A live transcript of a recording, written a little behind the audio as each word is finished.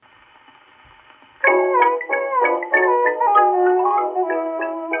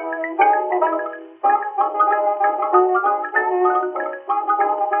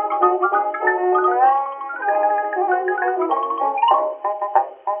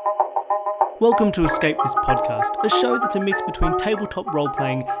Welcome to Escape This Podcast, a show that's a mix between tabletop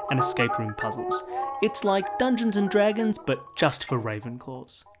role-playing and escape room puzzles. It's like Dungeons & Dragons, but just for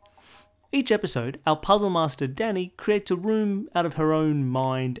Ravenclaws. Each episode, our puzzle master Danny creates a room out of her own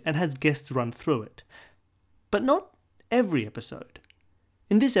mind and has guests run through it. But not every episode.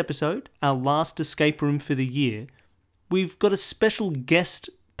 In this episode, our last escape room for the year, we've got a special guest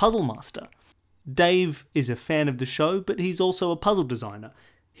puzzle master. Dave is a fan of the show, but he's also a puzzle designer.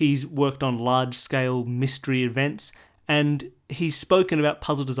 He's worked on large-scale mystery events, and he's spoken about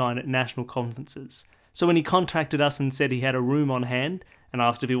puzzle design at national conferences. So when he contacted us and said he had a room on hand and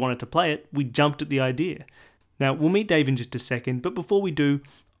asked if he wanted to play it, we jumped at the idea. Now, we'll meet Dave in just a second, but before we do,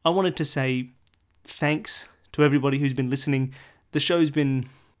 I wanted to say thanks to everybody who's been listening. The show's been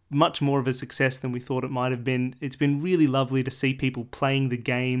much more of a success than we thought it might have been. It's been really lovely to see people playing the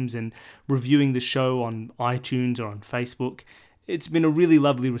games and reviewing the show on iTunes or on Facebook. It's been a really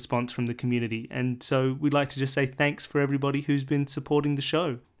lovely response from the community, and so we'd like to just say thanks for everybody who's been supporting the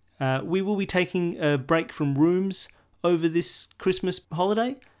show. We will be taking a break from rooms over this Christmas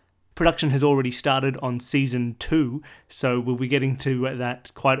holiday. Production has already started on Season 2, so we'll be getting to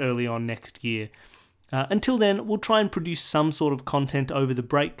that quite early on next year. Until then, we'll try and produce some sort of content over the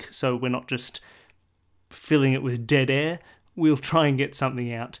break, so we're not just filling it with dead air. We'll try and get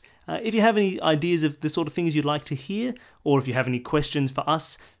something out. If you have any ideas of the sort of things you'd like to hear, or if you have any questions for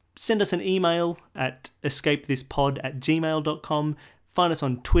us, send us an email at escapethispod@gmail.com, find us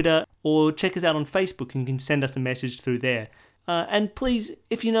on Twitter, or check us out on Facebook and you can send us a message through there. And please,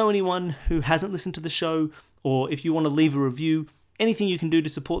 if you know anyone who hasn't listened to the show, or if you want to leave a review, anything you can do to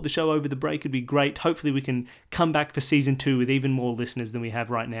support the show over the break would be great. Hopefully we can come back for Season 2 with even more listeners than we have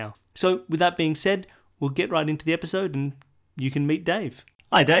right now. So with that being said, we'll get right into the episode and you can meet Dave.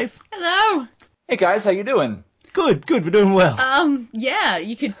 Hi, Dave. Hello. Hey guys, how you doing? Good, we're doing well. Yeah,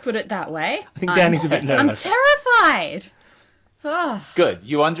 you could put it that way. I think Danny's a bit nervous. I'm terrified. Good.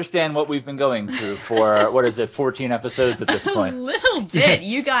 You understand what we've been going through for, 14 episodes at this point? A little bit. Yes.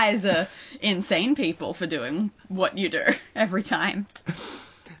 You guys are insane people for doing what you do every time.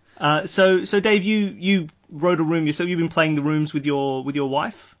 So Dave, you wrote a room yourself. You've been playing the rooms with your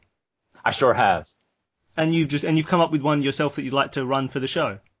wife? I sure have. And you've come up with one yourself that you'd like to run for the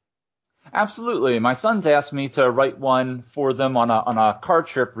show? Absolutely. My sons asked me to write one for them on a car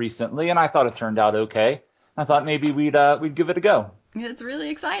trip recently, and I thought it turned out okay. I thought maybe we'd give it a go. It's really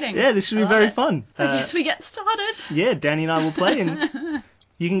exciting. Yeah, this should be very fun. I guess we get started. Yeah, Danny and I will play, and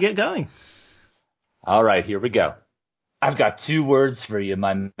you can get going. All right, here we go. I've got 2 words for you,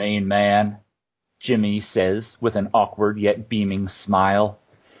 my main man, Jimmy says with an awkward yet beaming smile.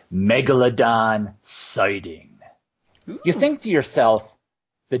 Megalodon sighting. Ooh. You think to yourself,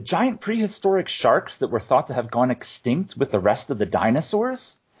 the giant prehistoric sharks that were thought to have gone extinct with the rest of the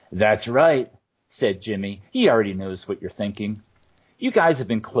dinosaurs? That's right, said Jimmy. He already knows what you're thinking. You guys have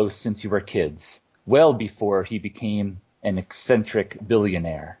been close since you were kids, well before he became an eccentric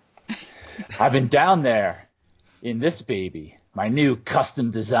billionaire. I've been down there in this baby, my new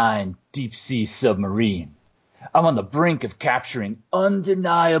custom-designed deep-sea submarine. I'm on the brink of capturing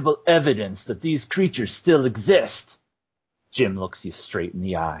undeniable evidence that these creatures still exist. Jim looks you straight in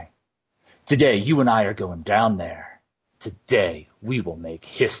the eye. Today, you and I are going down there. Today, we will make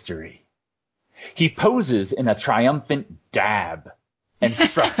history. He poses in a triumphant dab and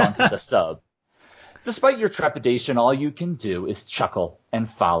struts onto the sub. Despite your trepidation, all you can do is chuckle and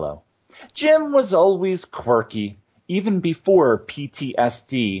follow. Jim was always quirky, even before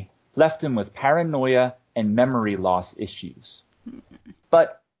PTSD left him with paranoia and memory loss issues.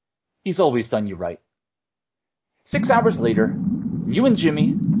 But he's always done you right. 6 hours later, you and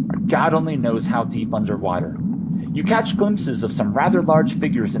Jimmy are God only knows how deep underwater. You catch glimpses of some rather large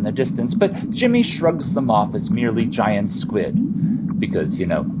figures in the distance, but Jimmy shrugs them off as merely giant squid. Because,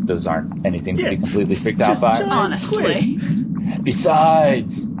 those aren't anything to be completely freaked out by. Honestly.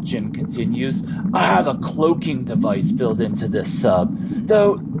 Besides, Jim continues, I have a cloaking device built into this sub.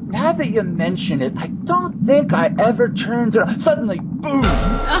 Though, now that you mention it, I don't think I ever turned around. Suddenly, boom!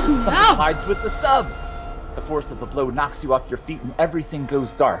 Something collides with the sub. The force of the blow knocks you off your feet and everything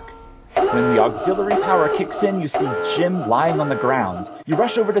goes dark. When the auxiliary power kicks in, you see Jim lying on the ground. You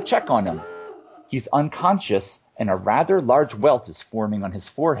rush over to check on him. He's unconscious and a rather large welt is forming on his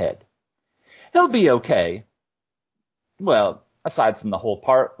forehead. He'll be okay. Well, aside from the whole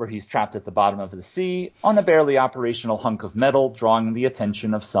part where he's trapped at the bottom of the sea on a barely operational hunk of metal drawing the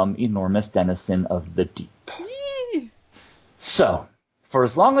attention of some enormous denizen of the deep. Yee. So, for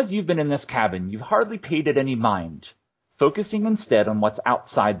as long as you've been in this cabin, you've hardly paid it any mind, focusing instead on what's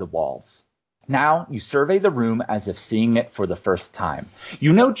outside the walls. Now you survey the room as if seeing it for the first time.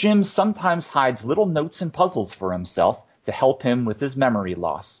 You know Jim sometimes hides little notes and puzzles for himself to help him with his memory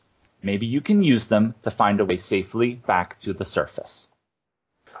loss. Maybe you can use them to find a way safely back to the surface.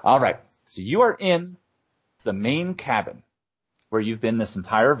 All right, so you are in the main cabin where you've been this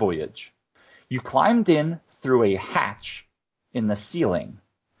entire voyage. You climbed in through a hatch in the ceiling.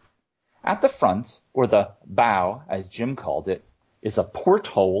 At the front, or the bow, as Jim called it, is a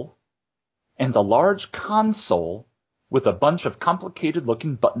porthole and a large console with a bunch of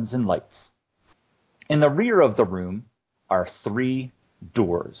complicated-looking buttons and lights. In the rear of the room are 3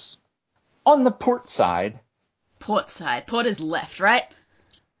 doors. On the port side... Port side. Port is left, right?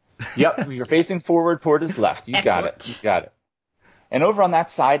 Yep, you're facing forward, port is left. You got it. You got it. And over on that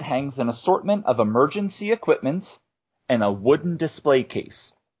side hangs an assortment of emergency equipment and a wooden display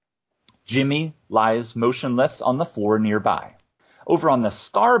case. Jimmy lies motionless on the floor nearby. Over on the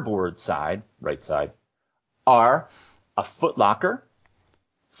starboard side, right side, are a footlocker,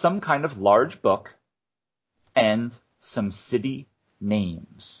 some kind of large book, and some city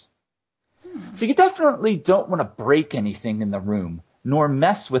names. So you definitely don't want to break anything in the room, nor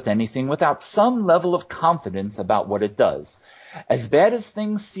mess with anything without some level of confidence about what it does. As bad as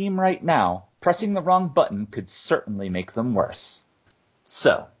things seem right now, pressing the wrong button could certainly make them worse.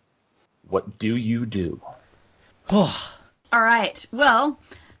 So, what do you do? Alright, well,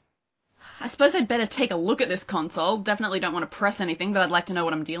 I suppose I'd better take a look at this console. Definitely don't want to press anything, but I'd like to know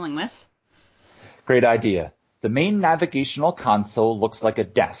what I'm dealing with. Great idea. The main navigational console looks like a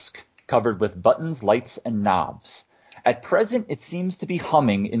desk, covered with buttons, lights, and knobs. At present, it seems to be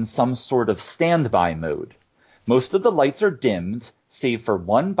humming in some sort of standby mode. Most of the lights are dimmed, save for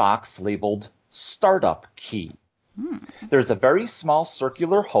one box labeled Startup Key. There's a very small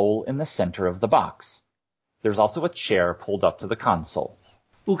circular hole in the center of the box. There's also a chair pulled up to the console.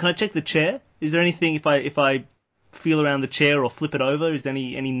 Well, can I check the chair? Is there anything, if I feel around the chair or flip it over, is there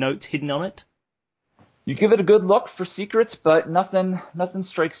any notes hidden on it? You give it a good look for secrets, but nothing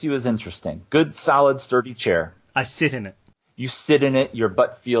strikes you as interesting. Good, solid, sturdy chair. I sit in it. You sit in it, your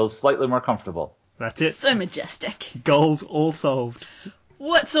butt feels slightly more comfortable. That's it. So majestic. Goals all solved.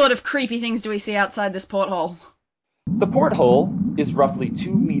 What sort of creepy things do we see outside this porthole? The porthole is roughly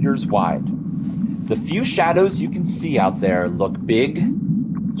 2 meters wide. The few shadows you can see out there look big,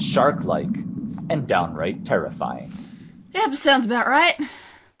 shark-like, and downright terrifying. Yep, sounds about right.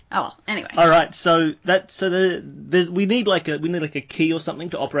 Oh well, anyway. All right, so we need like a key or something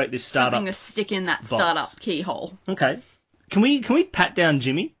to operate this startup. Something to stick in that box. startup keyhole. Okay. Can we pat down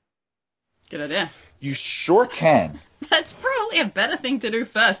Jimmy? Good idea. You sure can. That's probably a better thing to do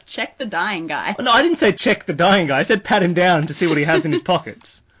first. Check the dying guy. No, I didn't say check the dying guy. I said pat him down to see what he has in his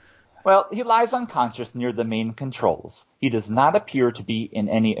pockets. Well, he lies unconscious near the main controls. He does not appear to be in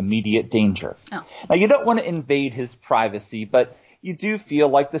any immediate danger. Oh. Now, you don't want to invade his privacy, but you do feel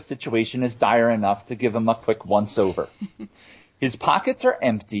like the situation is dire enough to give him a quick once-over. His pockets are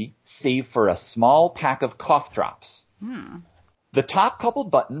empty, save for a small pack of cough drops. The top couple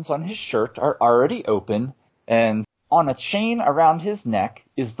buttons on his shirt are already open, and on a chain around his neck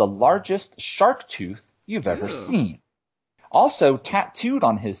is the largest shark tooth you've ever seen. Also tattooed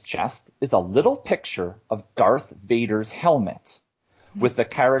on his chest is a little picture of Darth Vader's helmet with the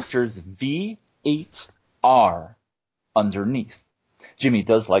characters V8R underneath. Jimmy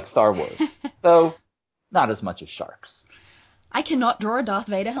does like Star Wars, though not as much as sharks. I cannot draw a Darth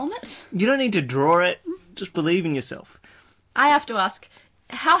Vader helmet. You don't need to draw it. Just believe in yourself. I have to ask,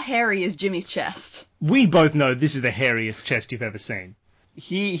 how hairy is Jimmy's chest? We both know this is the hairiest chest you've ever seen.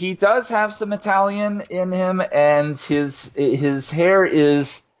 He does have some Italian in him, and his hair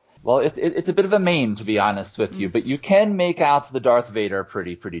is, well, it's a bit of a mane, to be honest with you, but you can make out the Darth Vader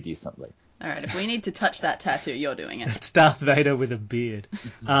pretty decently. All right, if we need to touch that tattoo, you're doing it. It's Darth Vader with a beard.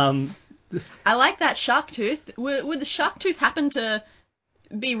 I like that shark tooth. Would the shark tooth happen to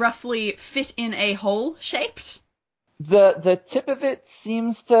be roughly fit in a hole shaped? The tip of it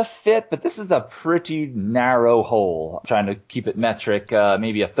seems to fit, but this is a pretty narrow hole. I'm trying to keep it metric,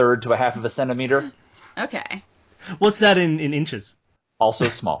 maybe 1/3 to 1/2 of a centimeter. Okay. What's that in inches? Also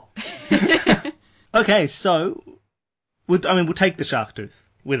small. Okay, so we'll take the shark tooth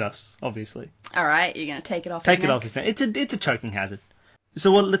with us, obviously. All right, you're gonna take it off. Take it off his neck. It's a choking hazard. So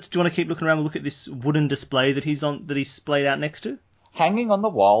do you want to keep looking around and look at this wooden display that he's splayed out next to? Hanging on the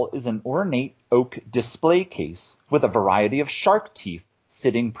wall is an ornate oak display case with a variety of shark teeth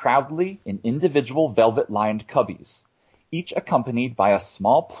sitting proudly in individual velvet-lined cubbies, each accompanied by a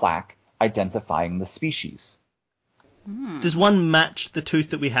small plaque identifying the species. Does one match the tooth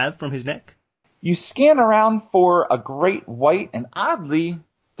that we have from his neck? You scan around for a great white, and oddly,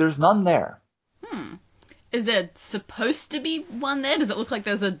 there's none there. Is there supposed to be one there? Does it look like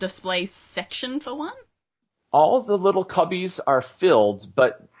there's a display section for one? All the little cubbies are filled,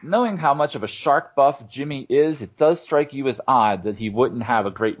 but knowing how much of a shark buff Jimmy is, it does strike you as odd that he wouldn't have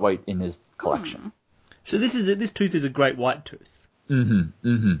a great white in his collection. So this tooth is a great white tooth.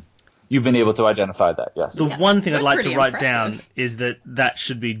 You've been able to identify that, yes. The one thing I'd they're like to pretty write impressive. down is that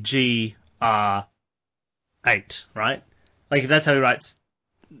should be GR8, right? Like if that's how he writes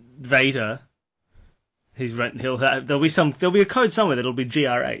Vader, there'll be a code somewhere that'll be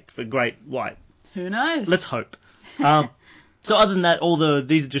GR8 for great white. Who knows? Let's hope. So other than that,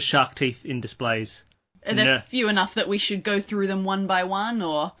 these are just shark teeth in displays. Are there few enough that we should go through them one by one,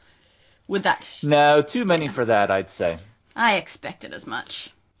 or would that... No, too many for that, I'd say. I expected as much.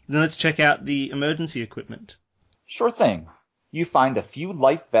 Then let's check out the emergency equipment. Sure thing. You find a few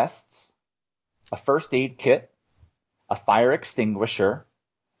life vests, a first aid kit, a fire extinguisher,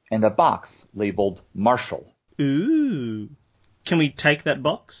 and a box labeled Marshall. Ooh. Can we take that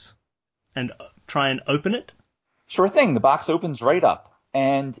box and try and open it? Sure thing. The box opens right up,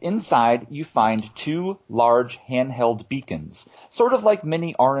 and inside you find 2 large handheld beacons, sort of like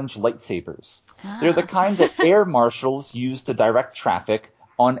mini orange lightsabers. They're the kind that air marshals use to direct traffic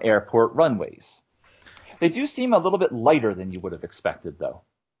on airport runways. They do seem a little bit lighter than you would have expected, though.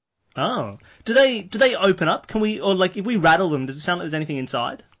 Oh. Do they open up? Can we, or like if we rattle them, does it sound like there's anything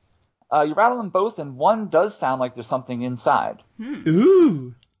inside? You rattle them both, and one does sound like there's something inside.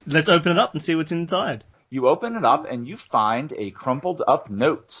 Ooh. Let's open it up and see what's inside. You open it up, and you find a crumpled up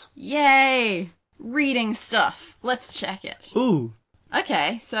note. Yay! Reading stuff. Let's check it. Ooh.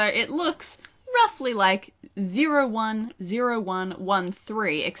 Okay, so it looks roughly like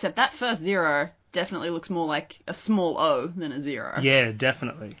 010113, except that first 0 definitely looks more like a small O than a 0. Yeah,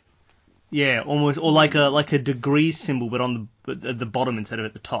 definitely. Yeah, almost, or like a degree symbol, but at the bottom instead of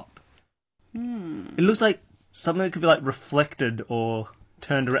at the top. It looks like something that could be like reflected or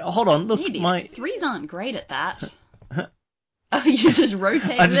turned around. Oh, hold on, look, Maybe. my 3s aren't great at that. Oh, you just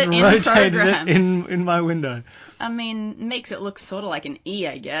rotated I just it in rotated program. it in my window. I mean, makes it look sort of like an E,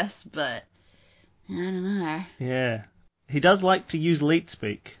 I guess, but I don't know. Yeah, he does like to use leet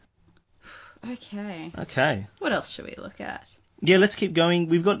speak. Okay. Okay. What else should we look at? Yeah, let's keep going.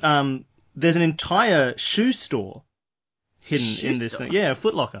 We've got there's an entire shoe store hidden Shoe in this store? thing. Yeah,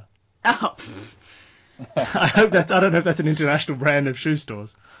 Foot Locker. Oh, I don't know if that's an international brand of shoe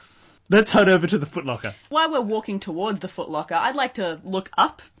stores. Let's head over to the Foot Locker. while we're walking towards the Foot Locker, I'd like to look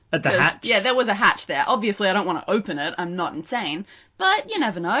up. At the 'cause, hatch? Yeah, there was a hatch there. Obviously, I don't want to open it. I'm not insane. But you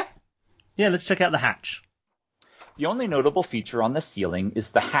never know. Yeah, let's check out the hatch. The only notable feature on the ceiling is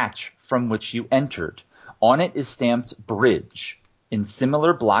the hatch from which you entered. On it is stamped Bridge in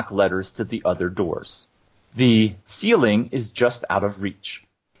similar block letters to the other doors. The ceiling is just out of reach.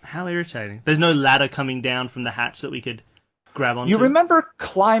 How irritating. There's no ladder coming down from the hatch that we could grab onto. You remember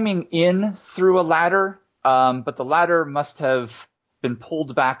climbing in through a ladder, but the ladder must have been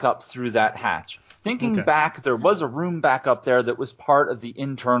pulled back up through that hatch. Thinking Okay. back, there was a room back up there that was part of the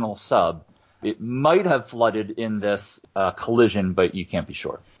internal sub. It might have flooded in this collision, but you can't be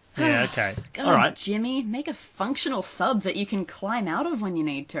sure. Yeah, okay. God, All right. Jimmy, make a functional sub that you can climb out of when you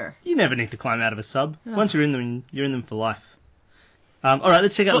need to. You never need to climb out of a sub. Once you're in them, you're in them for life. All right,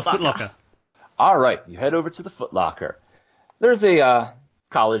 let's check out the Foot Locker. All right, you head over to the Foot Locker. There's a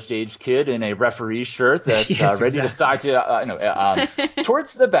college-age kid in a referee shirt that's Yes, ready to exactly. side to.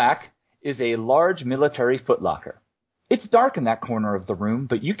 Towards the back is a large military Foot Locker. It's dark in that corner of the room,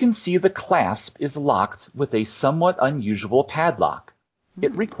 but you can see the clasp is locked with a somewhat unusual padlock.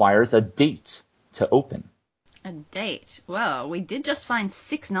 It requires a date to open. A date. Well, we did just find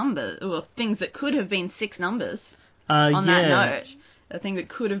 6 numbers, or things that could have been 6 numbers on that note. A thing that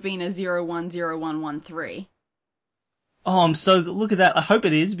could have been a 010113. Oh, look at that. I hope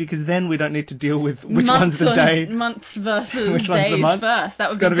it is, because then we don't need to deal with which one's the day. Months versus Which one's the days month? first. That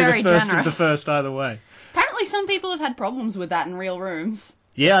It's would got to be be very the first generous. of the first either way. Apparently some people have had problems with that in real rooms.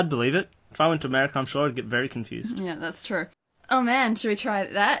 Yeah, I'd believe it. If I went to America, I'm sure I'd get very confused. Yeah, that's true. Oh man, should we try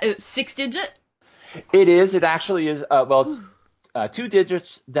that? It's 6 digit? It is. It actually is. It's 2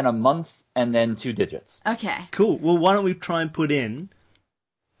 digits, then a month, and then 2 digits. Okay. Cool. Well, why don't we try and put in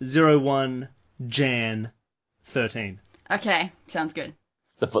 01 Jan 13? Okay, sounds good.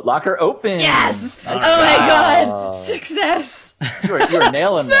 The Foot Locker opens. Yes! Nice Oh my job. god! Success! You're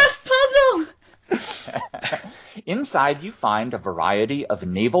nailing this. First puzzle! Inside, you find a variety of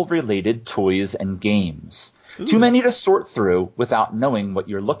naval-related toys and games. Too many to sort through without knowing what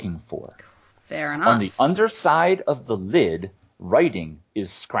you're looking for. Fair enough. On the underside of the lid, writing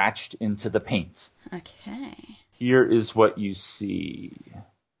is scratched into the paint. Okay. Here is what you see.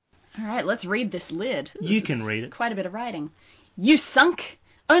 All right, let's read this lid. You can read it. Quite a bit of writing. You sunk!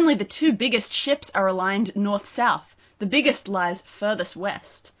 Only the two biggest ships are aligned north-south. The biggest lies furthest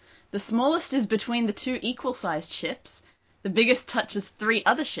west. The smallest is between the two equal-sized ships. The biggest touches 3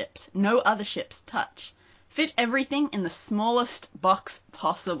 other ships. No other ships touch. Fit everything in the smallest box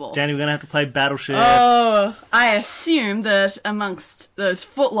possible. Danny, we're going to have to play Battleship. Oh, I assume that amongst those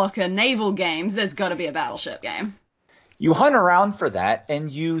Foot Locker naval games, there's got to be a Battleship game. You hunt around for that, and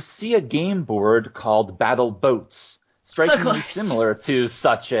you see a game board called Battle Boats, strikingly similar to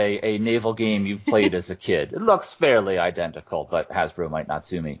such a naval game you've played as a kid. It looks fairly identical, but Hasbro might not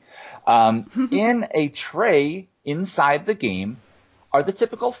sue me. In a tray inside the game are the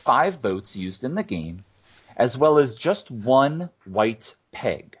typical 5 boats used in the game, as well as just 1 white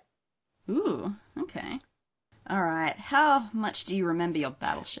peg. Ooh, okay. All right. How much do you remember your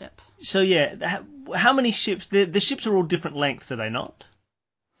battleship? So, yeah, how many ships? The ships are all different lengths, are they not?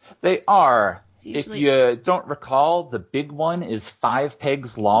 They are. Usually... If you don't recall, the big one is 5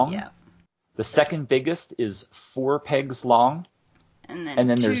 pegs long. Yeah. The second biggest is 4 pegs long. And then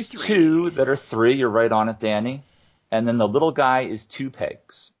there's threes. 2 that are 3. You're right on it, Danny. And then the little guy is 2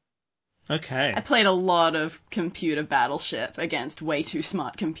 pegs. Okay. I played a lot of computer Battleship against way too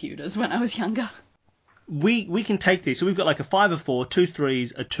smart computers when I was younger. We can take these. So we've got like a 5, a 4, 2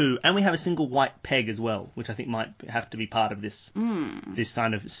 3s, a 2, and we have a single white peg as well, which I think might have to be part of this this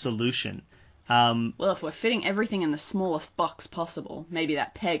kind of solution. Well, if we're fitting everything in the smallest box possible, maybe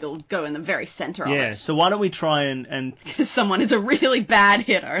that peg will go in the very center of it. Yeah, so why don't we try and... Because someone is a really bad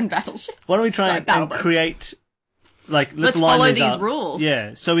hitter in Battleship. Why don't we try and create... Let's follow these up. rules.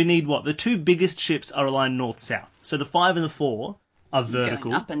 Yeah, so we need what? The 2 biggest ships are aligned north-south. So the 5 and the 4 are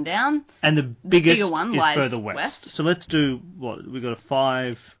vertical. Going up and down. And the biggest bigger one is lies further west. So let's do, what? We've got a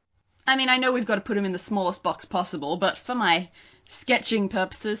 5... I mean, I know we've got to put them in the smallest box possible, but for my sketching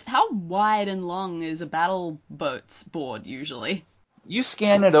purposes, how wide and long is a battle boat's board usually? You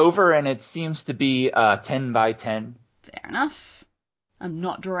scan it over and it seems to be 10 by 10. Fair enough. I'm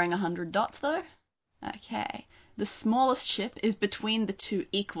not drawing 100 dots though. Okay. The smallest ship is between the 2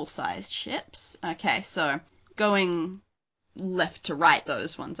 equal-sized ships. Okay, so going left to right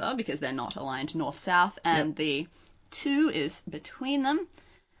those ones are because they're not aligned north-south, and the 2 is between them.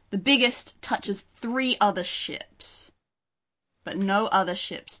 The biggest touches 3 other ships, but no other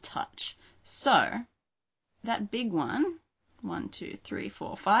ships touch. So, that big one, 1, 2, 3,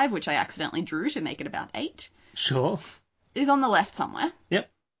 4, 5, which I accidentally drew to make it about 8. Sure. Is on the left somewhere. Yep.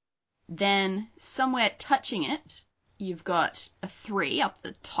 Then, somewhere touching it, you've got a 3 up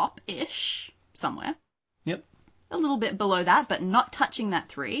the top-ish, somewhere. Yep. A little bit below that, but not touching that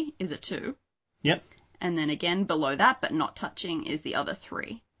 3, is a 2. Yep. And then again below that, but not touching, is the other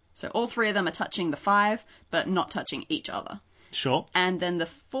 3. So all 3 of them are touching the 5, but not touching each other. Sure. And then the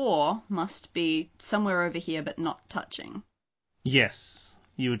 4 must be somewhere over here, but not touching. Yes,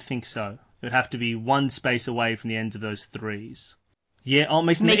 you would think so. It would have to be 1 space away from the ends of those 3s. Yeah, oh, it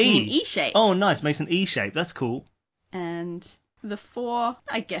makes an E. Making an E shape. Oh, nice, makes an E shape. That's cool. And the 4,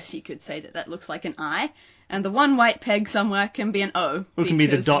 I guess you could say that looks like an I. And the 1 white peg somewhere can be an O. Or it can be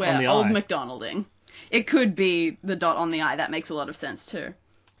the dot on the old I. MacDonalding. It could be the dot on the I. That makes a lot of sense too.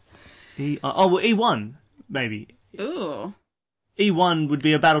 E1, maybe. Ooh. E1 would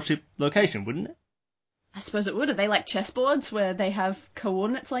be a battleship location, wouldn't it? I suppose it would. Are they like chessboards where they have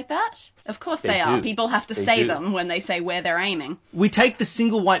coordinates like that? Of course they are. do. People have to say them when they say where they're aiming. We take the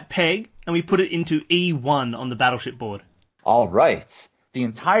single white peg and we put it into E1 on the battleship board. All right. The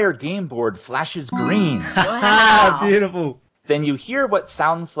entire game board flashes green. Wow. Beautiful. Then you hear what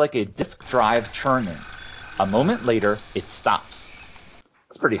sounds like a disk drive churning. A moment later, it stops.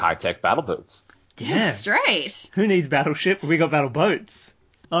 It's pretty high-tech battle boats. Damn straight. Who needs battleship? We got battle boats.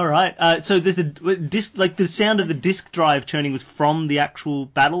 All right. So there's a disc, like the sound of the disk drive churning was from the actual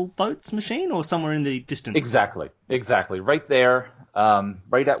battle boats machine, or somewhere in the distance. Exactly. Right there,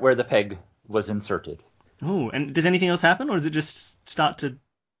 right at where the peg was inserted. Oh, and does anything else happen, or does it just start to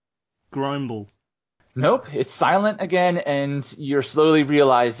grumble? Nope, it's silent again, and you're slowly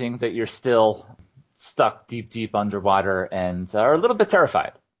realizing that you're still stuck deep underwater and are a little bit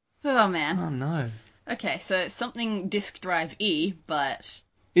terrified. Oh, man. Oh, no. Okay, so it's something disk drive E, but...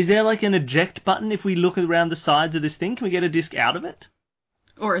 Is there like an eject button if we look around the sides of this thing? Can we get a disc out of it?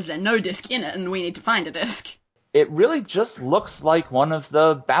 Or is there no disc in it and we need to find a disc? It really just looks like one of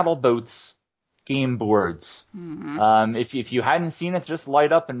the battle boats game boards. Mm-hmm. If you hadn't seen it just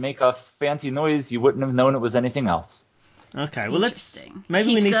light up and make a fancy noise, you wouldn't have known it was anything else. Okay, well let's see if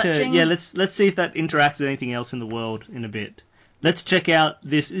that interacts with anything else in the world in a bit. Let's check out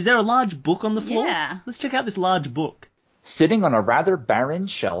this. Is there a large book on the floor? Yeah. Let's check out this large book. Sitting on a rather barren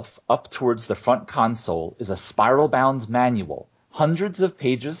shelf up towards the front console is a spiral-bound manual, hundreds of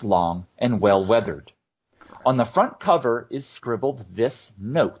pages long and well-weathered. On the front cover is scribbled this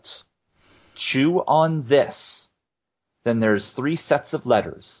note: "Chew on this." Then there's 3 sets of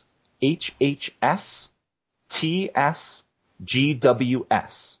letters: HHS, TS,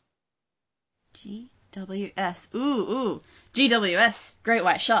 GWS. GWS. Ooh. GWS. Great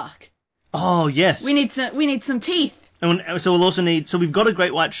white shark. Oh, yes. We need some teeth. And so we'll also need... So we've got a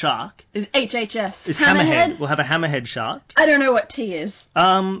great white shark. Is HHS. Is hammerhead. We'll have a hammerhead shark. I don't know what T is.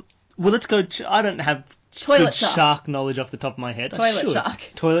 Well, let's go... I don't have Toilet good shark. knowledge off the top of my head. Toilet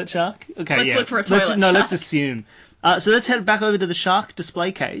shark. Toilet shark? Okay, Let's yeah. look for a toilet shark. Let's assume. So let's head back over to the shark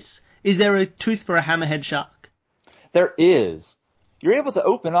display case. Is there a tooth for a hammerhead shark? There is. You're able to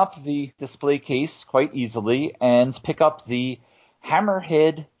open up the display case quite easily and pick up the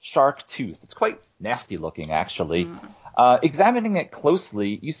hammerhead shark tooth. It's quite nasty looking, actually. Examining it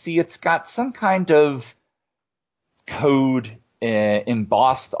closely, you see it's got some kind of code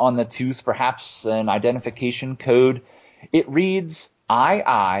embossed on the tooth, perhaps an identification code. It reads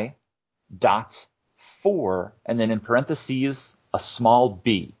II.4, and then in parentheses, a small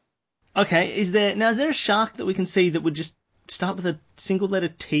b. Okay, is there a shark that we can see that would just start with a single letter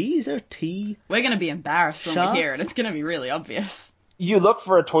T? Is there a T? We're going to be embarrassed when Shark? we hear it. It's going to be really obvious. You look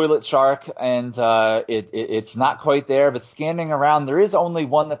for a toilet shark, and it's not quite there, but scanning around, there is only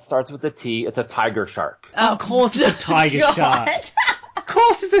one that starts with a T. It's a tiger shark. Of course it's a tiger God. shark. Of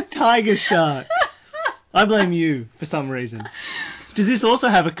course it's a tiger shark. I blame you for some reason. Does this also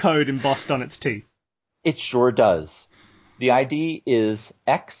have a code embossed on its teeth? It sure does. The ID is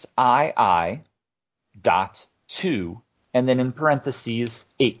XII.2, and then in parentheses,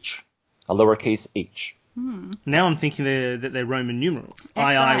 H, a lowercase h. Now I'm thinking that they're Roman numerals. II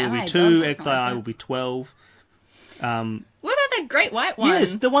will be 2, does look like XII that. will be 12. What about the great white one?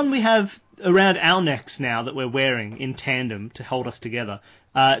 Yes, the one we have around our necks now that we're wearing in tandem to hold us together.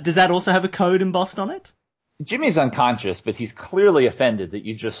 Does that also have a code embossed on it? Jimmy's unconscious, but he's clearly offended that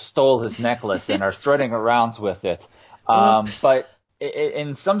you just stole his necklace and are strutting around with it. But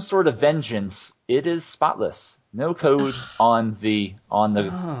in some sort of vengeance, it is spotless. No code on the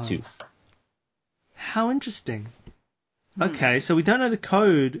tooth. How interesting. Okay, so we don't know the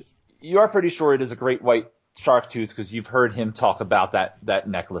code. You are pretty sure it is a great white shark tooth because you've heard him talk about that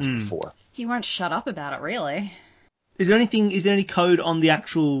necklace before. He won't shut up about it, really. Is there any code on the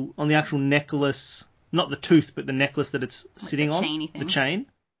actual necklace? Not the tooth, but the necklace that it's sitting the on. chainy thing. The chain.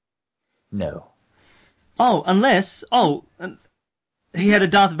 No. Oh, unless he had a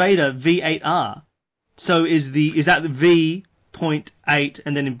Darth Vader V8R. So is that the V.8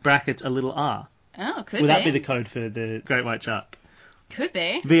 and then in brackets a little R? Oh, could Would be. that be the code for the great white shark? Could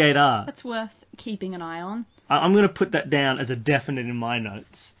be. V8R. That's worth keeping an eye on. I'm going to put that down as a definite in my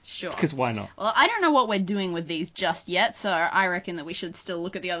notes. Sure. Because why not? Well, I don't know what we're doing with these just yet, so I reckon that we should still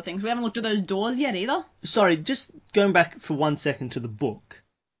look at the other things. We haven't looked at those doors yet either. Sorry, just going back for 1 second to the book.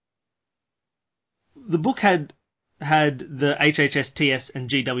 The book had the HHS, TS, and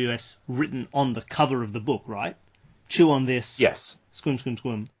GWS written on the cover of the book, right? Chew on this. Yes. Squim, squim,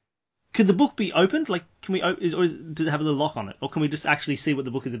 squim. Could the book be opened? Like, can we? Does it have a little lock on it, or can we just actually see what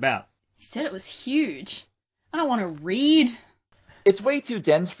the book is about? He said it was huge. I don't want to read. It's way too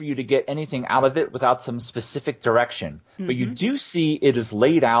dense for you to get anything out of it without some specific direction. But you do see it is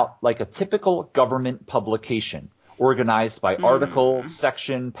laid out like a typical government publication, organized by article,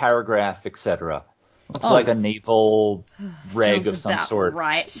 section, paragraph, etc. Looks like a naval reg Sounds of some about sort.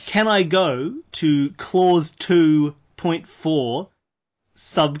 Right. Can I go to clause 2.4,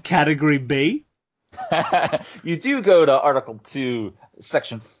 subcategory B? You do go to Article 2,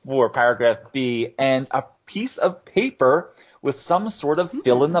 Section 4, Paragraph B, and a piece of paper with some sort of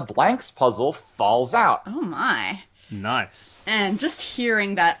fill-in-the-blanks puzzle falls out. Oh my. Nice. And just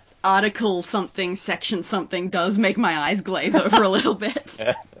hearing that article something, section something does make my eyes glaze over a little bit.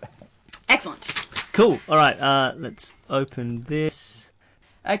 Excellent. Cool. All right. Let's open this.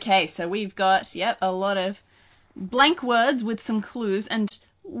 Okay, so we've got, a lot of blank words with some clues and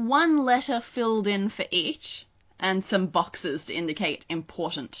one letter filled in for each and some boxes to indicate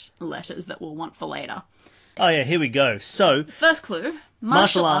important letters that we'll want for later. Oh yeah, here we go. So First clue,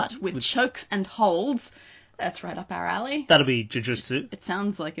 martial art with chokes and holds. That's right up our alley. that'll be jujutsu. It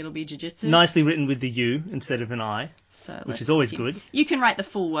sounds like it'll be jiu-jitsu. Nicely written with the U instead of an I, So which let's is always assume. good. You can write the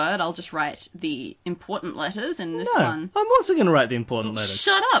full word. I'll just write the important letters in this No, one. I'm also going to write the important letters.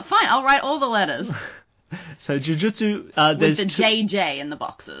 Shut up. Fine, I'll write all the letters. So jujutsu, With there's the JJ in the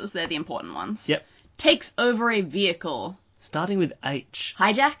boxes. They're the important ones. Yep. Takes over a vehicle. Starting with H.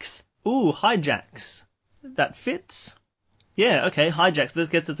 Hijacks? Ooh, hijacks. That fits. Yeah, okay, hijack. So this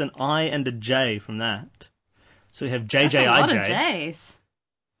gets us an I and a J from that. So we have That's a lot of JJIJ. J's.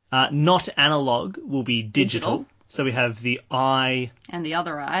 Not analog will be digital. So we have the I. And the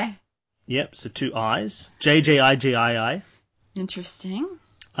other I. Yep, so 2 I's. JJIGII. Interesting.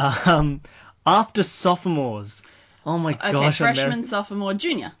 After sophomores. Oh my Okay, gosh. freshman, sophomore,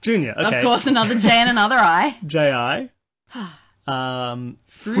 junior. Junior, okay. Of course, another J and another I. JI.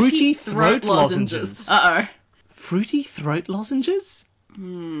 Fruity throat lozenges. Uh-oh. Fruity throat lozenges?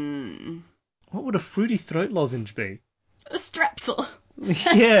 Hmm. What would a fruity throat lozenge be? A strepsil.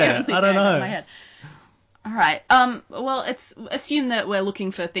 Yeah, I don't know. My head. All right. Well, it's assume that we're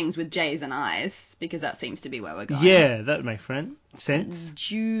looking for things with J's and I's because that seems to be where we're going. Yeah, that would make sense.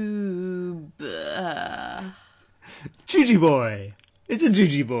 Juju boy. It's a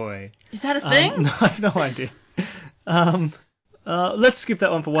Juji boy. Is that a thing? No, I have no idea. Let's skip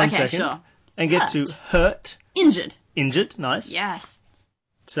that one for 1 second. Sure. And get to hurt. Injured. Injured, nice. Yes.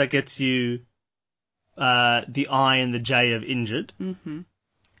 So that gets you the I and the J of injured. Mm-hmm.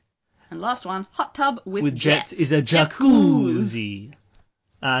 And last one, hot tub with jets is a jacuzzi.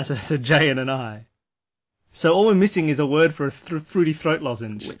 So it's a J and an I. So all we're missing is a word for a fruity throat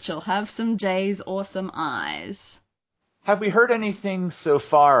lozenge. Which will have some J's or some I's. Have we heard anything so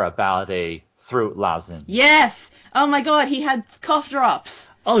far about a throat lozenge? Yes! Oh my god, he had cough drops.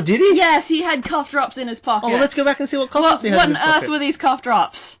 Oh, did he? Yes, he had cough drops in his pocket. Oh, well, let's go back and see what cough drops he has What in on his pocket. earth were these cough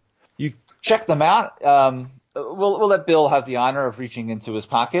drops? You check them out. We'll let Bill have the honor of reaching into his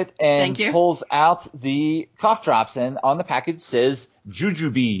pocket and pulls out the cough drops, and on the package says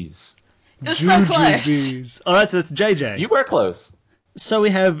Jujubes. You're so close. All right, so that's JJ. You were close. So we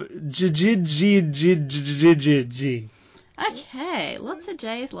have G. Okay, lots of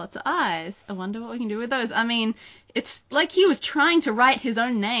J's, lots of I's. I wonder what we can do with those. I mean, it's like he was trying to write his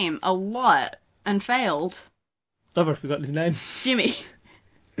own name a lot and failed. I've forgotten his name. Jimmy.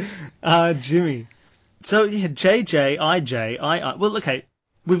 Jimmy. So, yeah, JJ, IJ, II. Well, okay,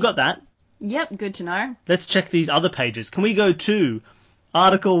 we've got that. Yep, good to know. Let's check these other pages. Can we go to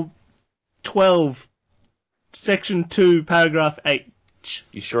Article 12, Section 2, Paragraph 8?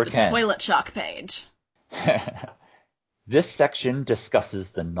 You sure the can. Toilet shark page. This section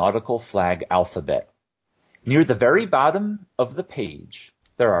discusses the nautical flag alphabet. Near the very bottom of the page,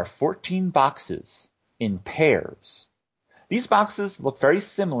 there are 14 boxes in pairs. These boxes look very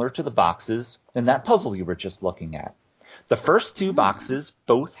similar to the boxes in that puzzle you were just looking at. The first 2 boxes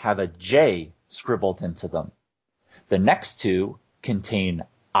both have a J scribbled into them. The next 2 contain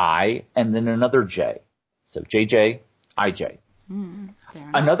I and then another J. So JJ, IJ.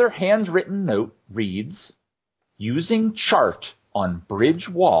 Another handwritten note reads, using chart on bridge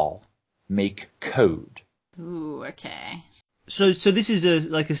wall, make code. Ooh, okay. So this is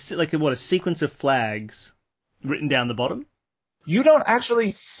a sequence of flags written down the bottom? You don't actually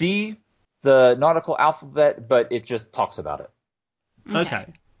see the nautical alphabet, but it just talks about it. Okay.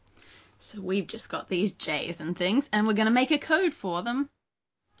 So we've just got these J's and things, and we're going to make a code for them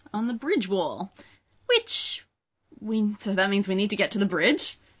on the bridge wall, so that means we need to get to the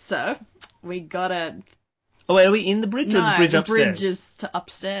bridge. So we gotta. Oh, wait, are we in the bridge or the bridge upstairs? No, the bridge is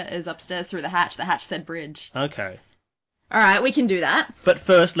upstairs through the hatch. The hatch said bridge. Okay. All right, we can do that. But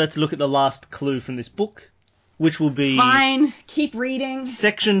first, let's look at the last clue from this book, which will be... Fine, keep reading.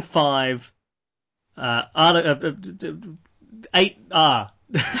 Section 5, 8R.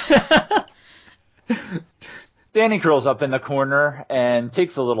 Danny curls up in the corner and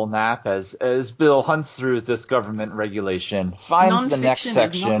takes a little nap as Bill hunts through this government regulation, finds the next section.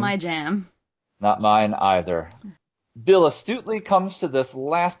 Non-fiction is not my jam. Not mine either. Bill astutely comes to this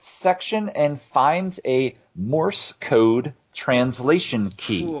last section and finds a Morse code translation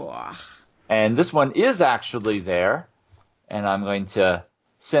key. Ooh. And this one is actually there, and I'm going to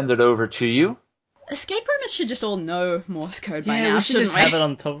send it over to you. Escape roomers should just all know Morse code by now, Yeah, we should just we? have it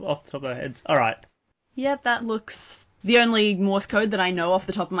off the top of our heads. All right. Yep, that looks... The only Morse code that I know off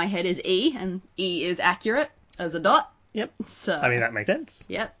the top of my head is E, and E is accurate as a dot. Yep. So I mean, that makes sense.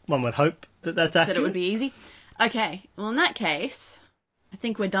 Yep. One would hope that that's accurate. That it would be easy. Okay, well in that case, I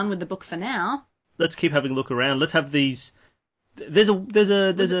think we're done with the book for now. Let's keep having a look around. Let's have these... There's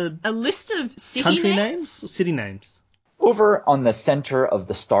a list of city country names? Or city names. Over on the center of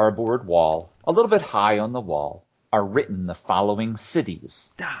the starboard wall, a little bit high on the wall, are written the following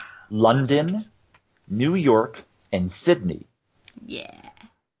cities. London, New York, and Sydney. Yeah.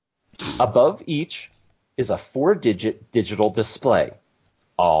 Above each is a 4-digit digital display.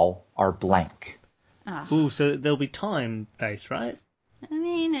 All are blank. Ooh, so there'll be time-based, right? I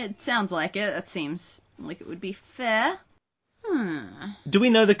mean, it sounds like it. That seems like it would be fair. Do we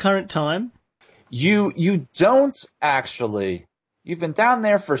know the current time? You don't actually. You've been down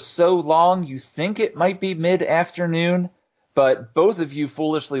there for so long, you think it might be mid-afternoon, but both of you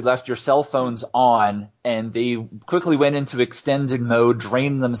foolishly left your cell phones on, and they quickly went into extended mode,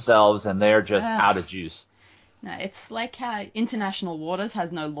 drained themselves, and they're just out of juice. No, it's like how international waters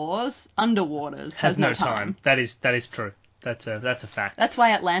has no laws, underwaters Has no time. That is true. That's a fact. That's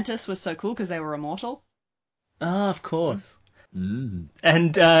why Atlantis was so cool, because they were immortal. Ah, of course. Mm.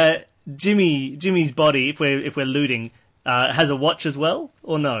 And Jimmy's body, if we're looting, has a watch as well,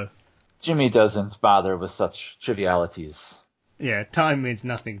 or no? Jimmy doesn't bother with such trivialities. Yeah, time means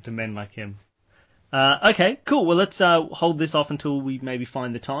nothing to men like him. Okay, cool. Well, let's hold this off until we maybe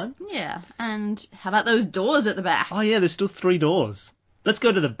find the time. Yeah, and how about those doors at the back? Oh yeah, there's still 3 doors. Let's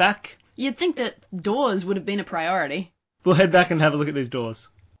go to the back. You'd think that doors would have been a priority. We'll head back and have a look at these doors.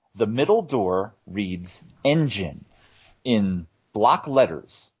 The middle door reads engine in block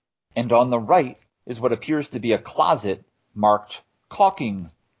letters, and on the right is what appears to be a closet marked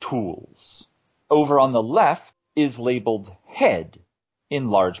caulking tools. Over on the left is labeled head in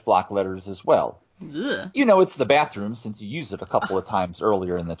large block letters as well. Ugh. You know it's the bathroom since you used it a couple of times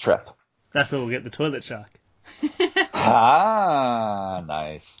earlier in the trip. That's where we'll get the toilet shark. Ah,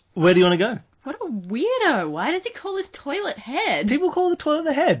 nice. Where do you want to go? What a weirdo. Why does he call his toilet head? People call the toilet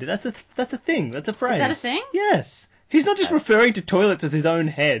the head. That's a thing. That's a phrase. Is that a thing? Yes. He's not just referring to toilets as his own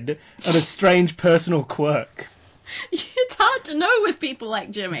head and a strange personal quirk. It's hard to know with people like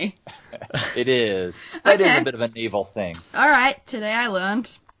Jimmy. It is. That Okay. is a bit of a naval thing. Alright, today I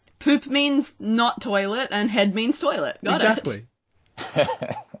learned poop means not toilet and head means toilet. Got it. Exactly.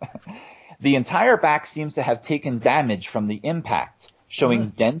 The entire back seems to have taken damage from the impact, showing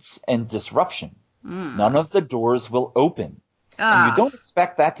dents and disruption. None of the doors will open. And you don't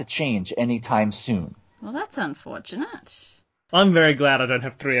expect that to change anytime soon. Well, that's unfortunate. I'm very glad I don't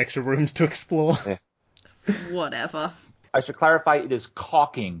have 3 extra rooms to explore. Whatever. I should clarify, it is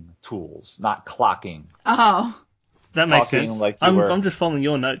caulking tools, not clocking. Oh, That makes Talking sense. like you were. I'm just following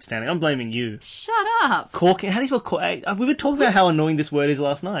your notes, Danny. I'm blaming you. shut up. Caulking. How do you spell caulk? We were talking about how annoying this word is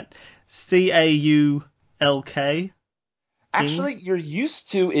last night. C-A-U-L-K. Actually, you're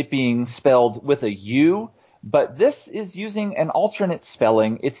used to it being spelled with a U, but this is using an alternate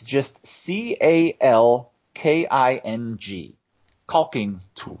spelling. It's just C-A-L-K-I-N-G. Caulking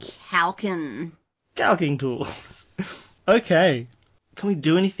tools. Calkin. Caulking tools. Okay. Can we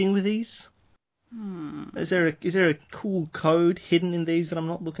do anything with these? Is there a cool code hidden in these that I'm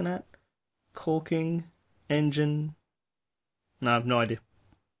not looking at? Caulking, engine. No, I have no idea.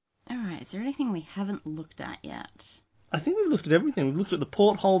 Alright, is there anything we haven't looked at yet? I think we've looked at everything. We've looked at the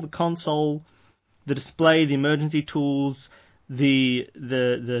porthole, the console, the display, the emergency tools, the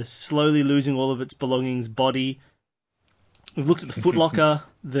slowly losing all of its belongings body. We've looked at the footlocker.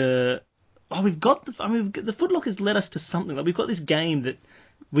 The footlocker's led us to something. Like we've got this game that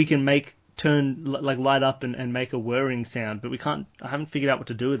we can make light up and make a whirring sound, but I haven't figured out what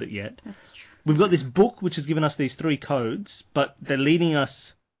to do with it yet. That's true. We've got this book which has given us these 3 codes, but they're leading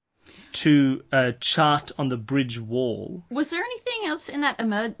us to a chart on the bridge wall. Was there anything else in that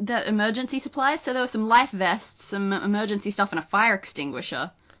emergency supplies? So there were some life vests, some emergency stuff, and a fire extinguisher.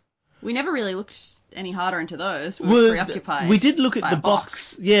 We never really looked any harder into those. We were preoccupied. We did look at by the a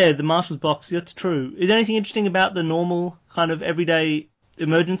box. Yeah, the marshal's box. That's true. Is there anything interesting about the normal kind of everyday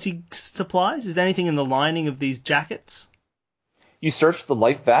emergency supplies? Is there anything in the lining of these jackets? You search the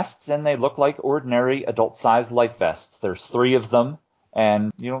life vests, and they look like ordinary adult-sized life vests. There's 3 of them,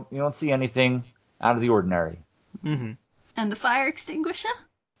 and you don't see anything out of the ordinary. Mm-hmm. And the fire extinguisher?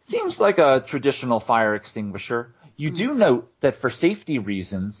 Seems like a traditional fire extinguisher. You do note that for safety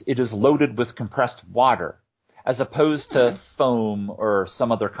reasons, it is loaded with compressed water, as opposed to foam or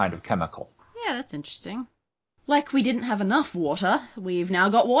some other kind of chemical. Yeah, that's interesting. Like we didn't have enough water, we've now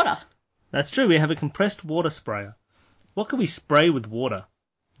got water. That's true. We have a compressed water sprayer. What can we spray with water?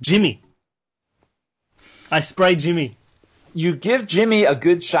 Jimmy. I spray Jimmy. You give Jimmy a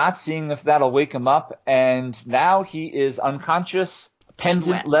good shot, seeing if that'll wake him up, and now he is unconscious,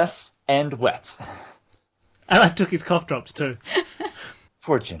 pendantless, and wet. And I took his cough drops too.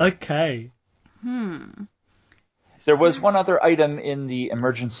 Poor Jimmy. Okay. There was one other item in the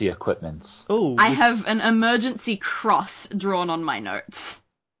emergency equipment. Oh, I have an emergency cross drawn on my notes.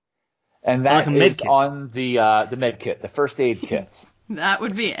 And that Like a med is kit. on the med kit, the first aid kit. That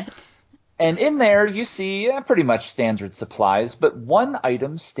would be it. And in there you see pretty much standard supplies, but one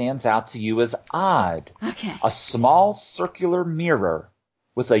item stands out to you as odd. Okay. A small circular mirror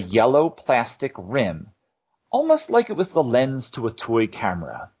with a yellow plastic rim, almost like it was the lens to a toy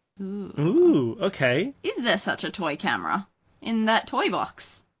camera. Ooh, okay. Is there such a toy camera in that toy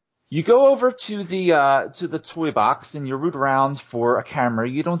box? You go over to the toy box and you root around for a camera.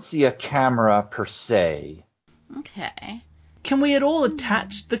 You don't see a camera per se. Okay. Can we at all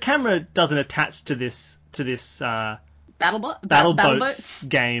attach... The camera doesn't attach to this Battleboats? Battleboats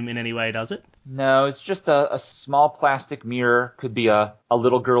game in any way, does it? No, it's just a small plastic mirror. Could be a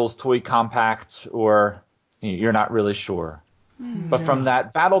little girl's toy compact, or you're not really sure. But from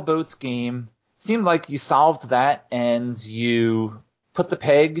that Battleboats game, it seemed like you solved that and you put the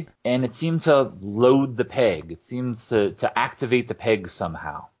peg, and it seemed to load the peg. It seemed to activate the peg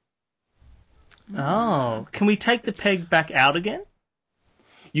somehow. Oh, can we take the peg back out again?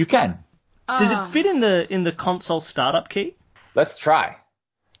 You can. Does it fit in the console startup key? Let's try.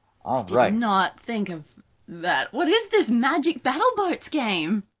 All right. Did not think of that. What is this magic Battleboats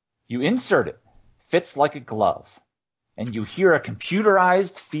game? You insert it. Fits like a glove. And you hear a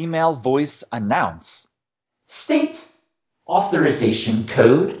computerized female voice announce, "State authorization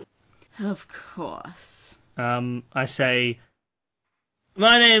code." Of course. I say,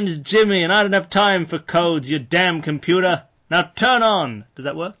 "My name's Jimmy, and I don't have time for codes, you damn computer. Now turn on." Does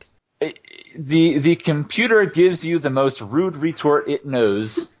that work? The computer gives you the most rude retort it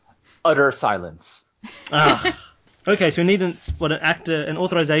knows. Utter silence. Okay, so we need an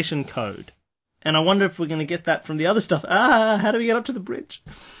authorization code. And I wonder if we're going to get that from the other stuff. How do we get up to the bridge?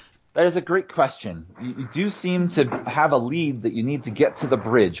 That is a great question. You do seem to have a lead that you need to get to the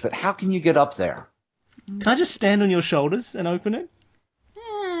bridge, but how can you get up there? Can I just stand on your shoulders and open it?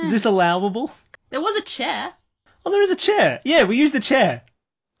 Is this allowable? There was a chair. Oh, there is a chair. Yeah, we use the chair.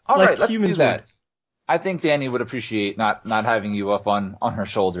 All Like right, let's do humans that. would. I think Danny would appreciate not having you up on her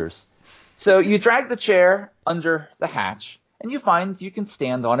shoulders. So you drag the chair under the hatch, and you find you can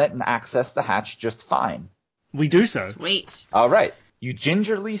stand on it and access the hatch just fine. We do so. Sweet. All right. You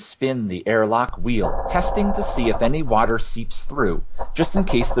gingerly spin the airlock wheel, testing to see if any water seeps through, just in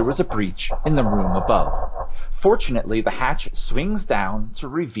case there was a breach in the room above. Fortunately, the hatch swings down to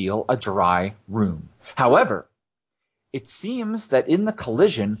reveal a dry room. However, it seems that in the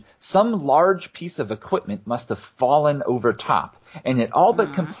collision, some large piece of equipment must have fallen over top, and it all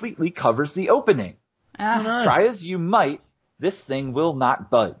but completely covers the opening. No. Try as you might, this thing will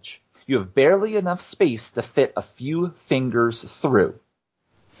not budge. You have barely enough space to fit a few fingers through.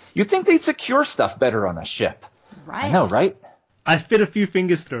 You'd think they'd secure stuff better on a ship. Right. I know, right? I fit a few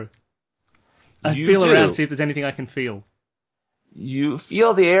fingers through. I You feel do. around, see if there's anything I can feel. You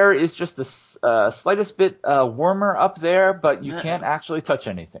feel the air is just the slightest bit warmer up there, but you can't actually touch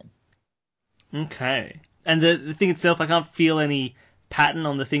anything. Okay. And the thing itself, I can't feel any pattern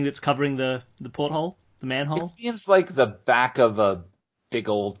on the thing that's covering the porthole, the manhole? It seems like the back of a big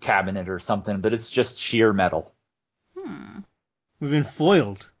old cabinet or something, but it's just sheer metal. We've been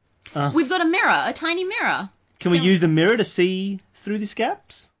foiled. We've got a mirror, a tiny mirror. Can we use the mirror to see through these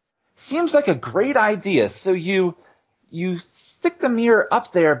gaps? Seems like a great idea. So you stick the mirror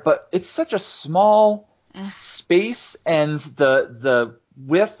up there, but it's such a small space, and the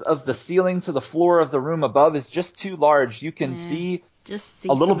width of the ceiling to the floor of the room above is just too large. You can see Just see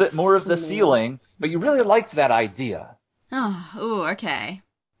a little some bit more of the floor. ceiling, but you really liked that idea. Oh, okay.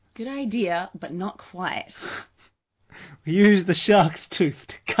 Good idea, but not quite. We use the shark's tooth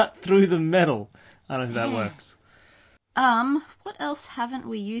to cut through the metal. I don't think that works. What else haven't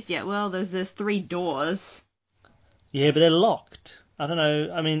we used yet? Well, there's 3 doors. Yeah, but they're locked. I don't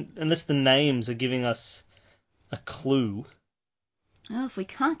know. I mean, unless the names are giving us a clue. Well, if we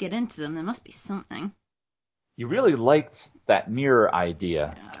can't get into them, there must be something. You really liked that mirror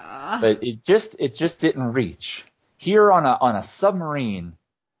idea, but it just didn't reach. Here on a submarine,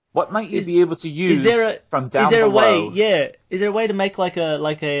 what might you be able to use from down below? Is there a way? Yeah, is there a way to make like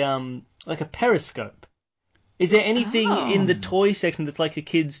a periscope? Is there anything in the toy section that's like a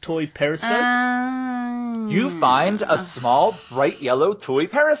kid's toy periscope? You find a small, bright yellow toy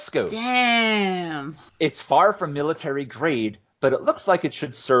periscope. Damn. It's far from military grade, but it looks like it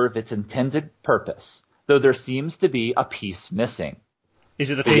should serve its intended purpose, though there seems to be a piece missing. Is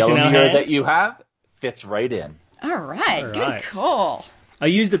it the The piece in yellow our mirror hand? that you have fits right in. All right, good call. I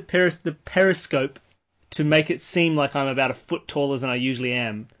use the periscope to make it seem like I'm about a foot taller than I usually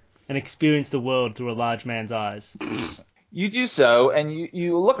am, and experience the world through a large man's eyes. You do so, and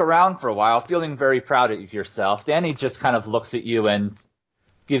you look around for a while, feeling very proud of yourself. Danny just kind of looks at you and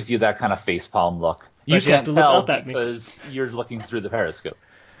gives you that kind of facepalm look. You can't tell because you're looking through the periscope.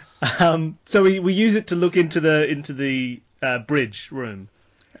 So we use it to look into the bridge room.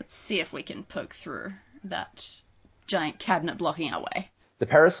 Let's see if we can poke through that giant cabinet blocking our way. The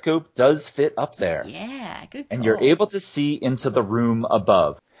periscope does fit up there. Yeah, good call. And you're able to see into the room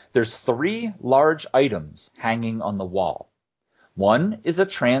above. There's 3 large items hanging on the wall. One is a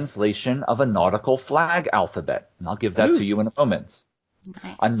translation of a nautical flag alphabet, and I'll give that Ooh. to you in a moment.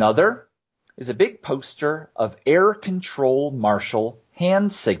 Nice. Another is a big poster of air control marshal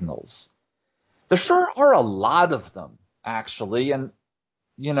hand signals. There sure are a lot of them, actually, and,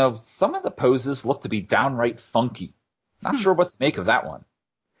 some of the poses look to be downright funky. Not sure what to make of that one.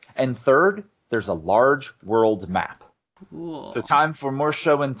 And third, there's a large world map. Cool. So time for more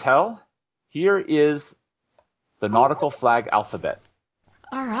show and tell. Here is the nautical flag alphabet.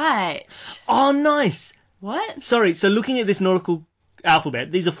 All right. Oh, nice. What? Sorry, so looking at this nautical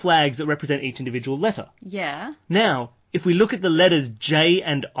alphabet, these are flags that represent each individual letter. Yeah. Now, if we look at the letters J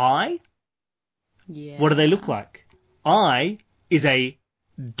and I, Yeah. what do they look like? I is a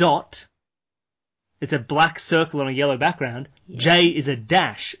dot. It's a black circle on a yellow background. Yeah. J is a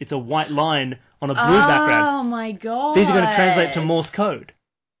dash. It's a white line on a blue background. Oh my god. These are going to translate to Morse code.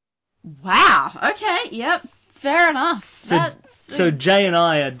 Wow. Okay. Yep. Fair enough. So J and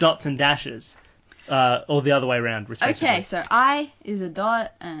I are dots and dashes, or the other way around, respectively. Okay, so I is a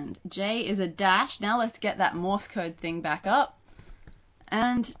dot and J is a dash. Now let's get that Morse code thing back up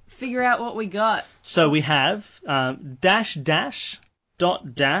and figure out what we got. So we have dash dash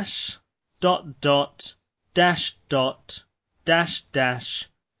dot dash dot dot dash dot dash dash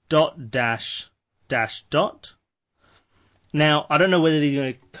dot dash dash dot. Now, I don't know whether these are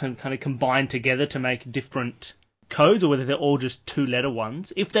going to kind of combine together to make different codes or whether they're all just two-letter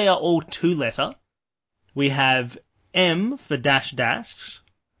ones. If they are all two-letter, we have M for dash dash,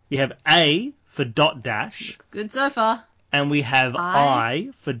 we have A for dot dash, Good so far. and we have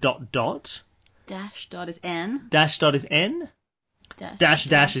I for dot dot. Dash dot is N. Dash dot is N. Dash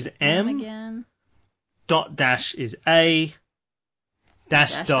dash is M. Again. Dot dash is A.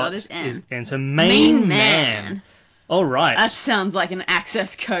 Dash dot is N. is N. So main man. All right. That sounds like an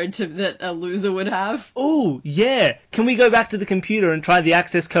access code that a loser would have. Oh, yeah. Can we go back to the computer and try the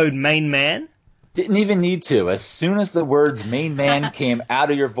access code main man? Didn't even need to. As soon as the words main man came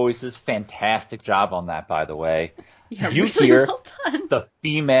out of your voices, fantastic job on that, by the way. Yeah, You really hear well done. the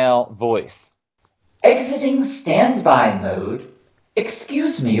female voice. Exiting standby mode.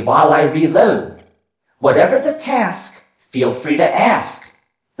 Excuse me while I reload. Whatever the task, feel free to ask,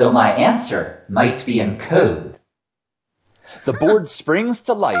 though my answer might be in code. The board springs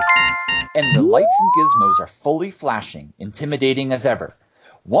to life, and the lights and gizmos are fully flashing, intimidating as ever.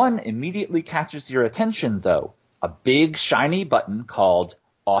 One immediately catches your attention, though. A big, shiny button called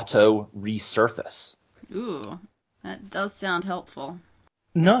Auto Resurface. Ooh, that does sound helpful.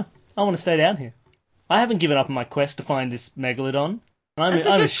 No, I want to stay down here. I haven't given up on my quest to find this megalodon. That's a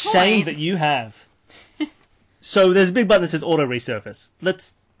I'm good ashamed point. that you have. So there's a big button that says Auto Resurface.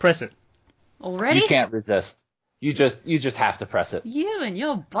 Let's press it. Already? You can't resist. You just have to press it. You and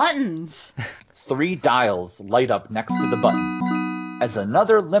your buttons. 3 dials light up next to the button as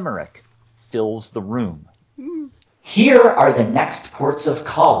another limerick fills the room. Here are the next ports of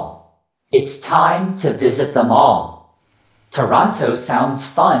call. It's time to visit them all. Toronto sounds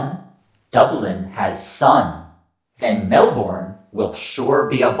fun. Dublin has sun. Then Melbourne will sure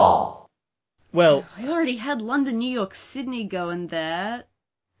be a ball. Well, We already had London, New York, Sydney going there.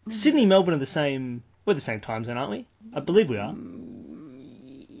 Sydney and Melbourne are the same. We're the same time zone, aren't we? I believe we are.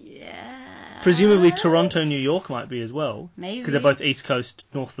 Yeah. Presumably Toronto, New York might be as well. Maybe. Because they're both East Coast,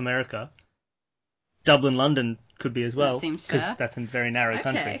 North America. Dublin, London could be as well. seems Because fair. that's a very narrow Okay,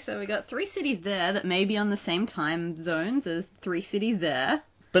 country. so we got 3 cities there that may be on the same time zones as 3 cities there.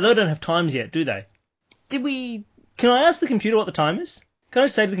 But they don't have times yet, do they? Did we... Can I ask the computer what the time is? Can I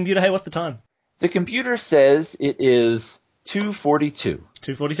say to the computer, hey, what's the time? The computer says it is 2:42.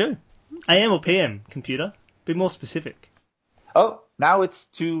 2:42. AM or PM, computer? Be more specific. Oh, now it's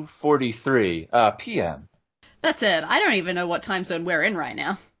 2:43 p.m. That's it. I don't even know what time zone we're in right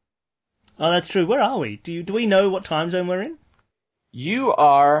now. Oh, that's true. Where are we? Do we know what time zone we're in? You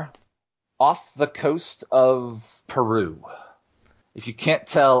are off the coast of Peru. If you can't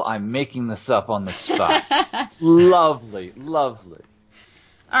tell, I'm making this up on the spot. It's lovely, lovely.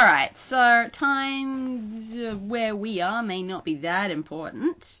 Alright, so times where we are may not be that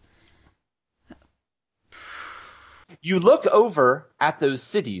important. You look over at those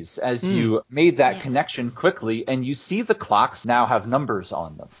cities as you made that Yes. connection quickly, and you see the clocks now have numbers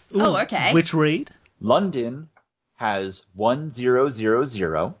on them. Oh, okay. Which read? London has 1000.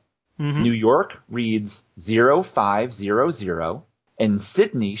 Mm-hmm. New York reads 0500, and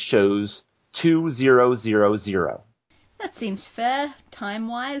Sydney shows 2000. That seems fair,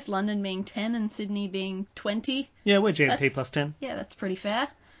 time-wise. London being 10 and Sydney being 20. Yeah, we're GMP That's- plus 10. Yeah, that's pretty fair.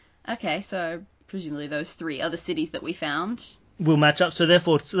 Okay, so presumably those 3 other cities that we found. Will match up. So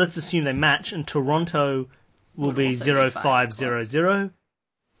therefore, let's assume they match, and Toronto will be also be 0500.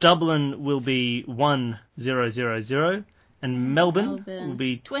 Dublin will be 1000. And Melbourne will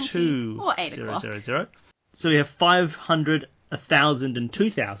be 20 or 8 o'clock. 2000. So we have 500, 1,000, and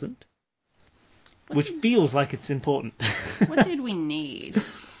 2,000, which feels like it's important. What did we need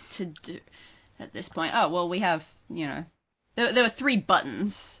to do at this point? Oh, well, we have, there were 3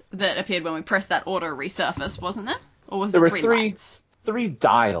 buttons that appeared when we pressed that auto resurface, wasn't there? Or was There there were 3 three lights? 3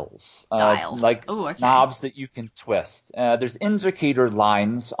 dials, like Ooh, okay. knobs that you can twist. There's indicator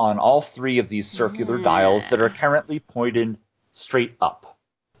lines on all 3 of these circular dials that are currently pointed straight up.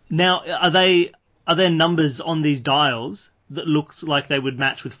 Now, are there numbers on these dials that looks like they would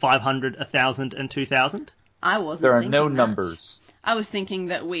match with 500, 1,000, and 2,000? I wasn't There are thinking no that. numbers. I was thinking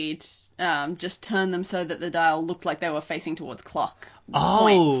that we'd just turn them so that the dial looked like they were facing towards clock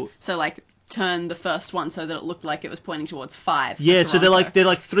points. So, turn the first one so that it looked like it was pointing towards 5. Yeah, so they're like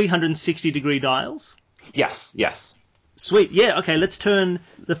 360-degree dials? Yes. Sweet. Yeah, okay, let's turn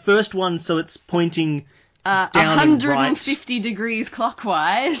the first one so it's pointing down and 150 degrees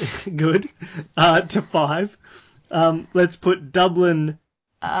clockwise. Good. To 5. Let's put Dublin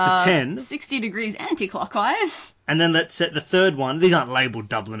to 10. 60 degrees anti-clockwise. And then let's set the third one. These aren't labelled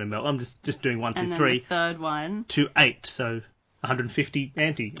Dublin and Melbourne. I'm just doing 1, 2, And then 3. the third one. To 8, so 150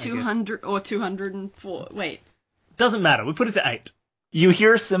 anti, 200 or 204. Wait. Doesn't matter. We put it to 8. You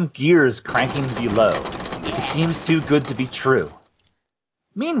hear some gears cranking below. It seems too good to be true.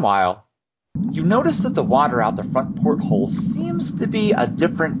 Meanwhile, you notice that the water out the front porthole seems to be a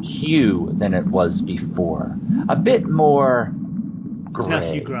different hue than it was before. A bit more It's gray. now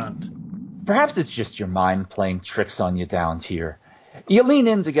Hugh Grant. Perhaps it's just your mind playing tricks on you down here. You lean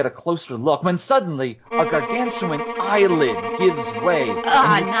in to get a closer look when suddenly a gargantuan eyelid gives way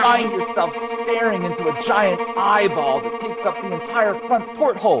and you find yourself staring into a giant eyeball that takes up the entire front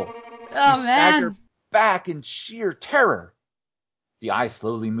porthole. Oh, You man. stagger back in sheer terror. The eye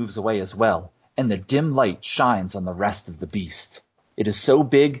slowly moves away as well, and the dim light shines on the rest of the beast. It is so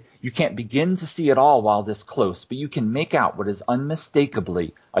big you can't begin to see it all while this close, but you can make out what is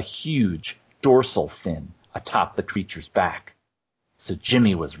unmistakably a huge dorsal fin atop the creature's back. So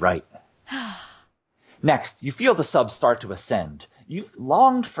Jimmy was right. Next, you feel the sub start to ascend. You've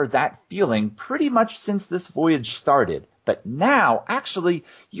longed for that feeling pretty much since this voyage started, but now, actually,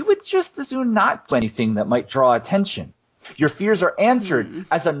 you would just as soon not do anything that might draw attention. Your fears are answered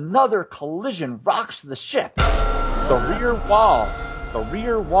as another collision rocks the ship. The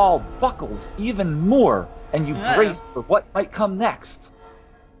rear wall buckles even more, and you brace for what might come next.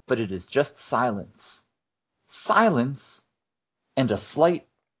 But it is just silence. Silence and a slight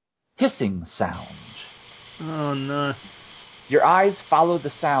hissing sound. Oh, no. Your eyes follow the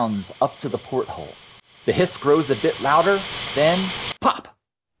sounds up to the porthole. The hiss grows a bit louder, then pop!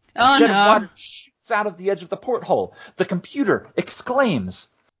 Oh, A jet no. of water shoots out of the edge of the porthole. The computer exclaims,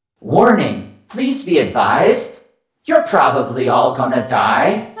 Warning, please be advised. You're probably all gonna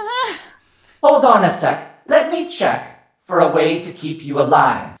die. Hold on a sec. Let me check for a way to keep you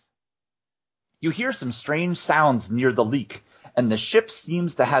alive. You hear some strange sounds near the leak, and the ship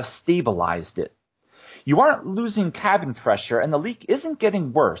seems to have stabilized it. You aren't losing cabin pressure, and the leak isn't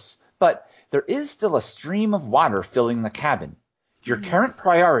getting worse, but there is still a stream of water filling the cabin. Your current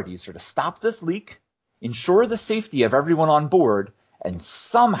priorities are to stop this leak, ensure the safety of everyone on board, and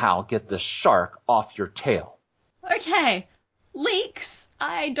somehow get the shark off your tail. Okay. Leaks.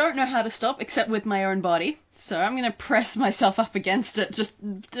 I don't know how to stop except with my own body, so I'm going to press myself up against it just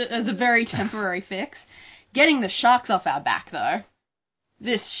as a very temporary fix. Getting the sharks off our back, though.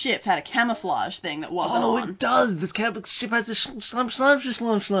 This ship had a camouflage thing that wasn't on. It does. This ship has a slum.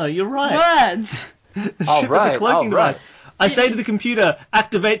 You're right. Words! The ship has a cloaking device. I say to the computer,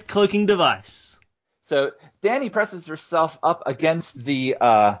 activate cloaking device. So Danny presses herself up against the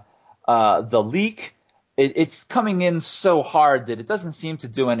leak. It's coming in so hard that it doesn't seem to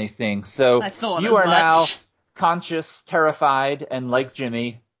do anything. So I thought you as are now much. conscious, terrified, and like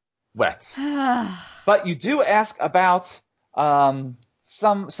Jimmy, wet. But you do ask about some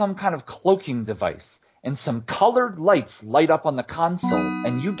kind of cloaking device, and some colored lights light up on the console,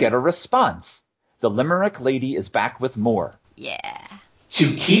 and you get a response. The Limerick lady is back with more. Yeah.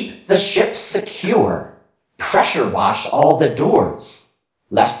 To keep the ship secure, pressure wash all the doors,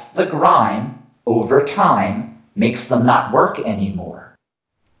 lest the grime, over time, makes them not work anymore.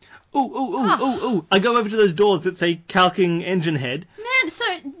 Ooh. I go over to those doors that say calking engine head. Man, so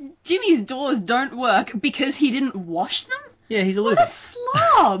Jimmy's doors don't work because he didn't wash them? Yeah, he's a What loser. a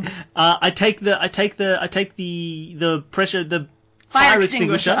slob! I take the pressure, the fire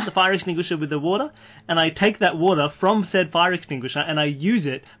extinguisher, extinguisher. the fire extinguisher with the water, and I take that water from said fire extinguisher and I use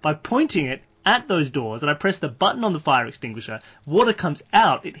it by pointing it at those doors and I press the button on the fire extinguisher, water comes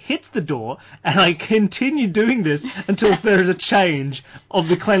out, it hits the door, and I continue doing this until there is a change of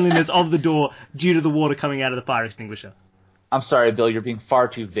the cleanliness of the door due to the water coming out of the fire extinguisher. I'm sorry, Bill, you're being far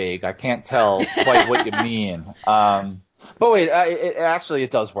too vague. I can't tell quite what you mean. But wait,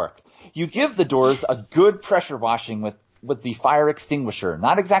 it does work. You give the doors a good pressure washing with the fire extinguisher,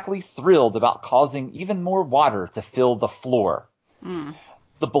 not exactly thrilled about causing even more water to fill the floor.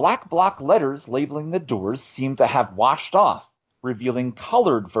 The black block letters labeling the doors seem to have washed off, revealing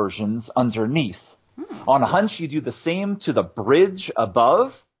colored versions underneath. On a hunch, you do the same to the bridge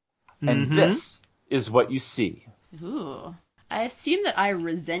above, and this is what you see. Ooh. I assume that I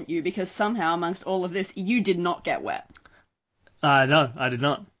resent you because somehow amongst all of this, you did not get wet. No, I did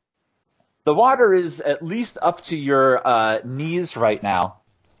not. The water is at least up to your knees right now.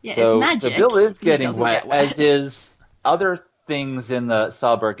 Yeah, So it's magic. the Bill is He getting doesn't wet, get wet. as is other things in the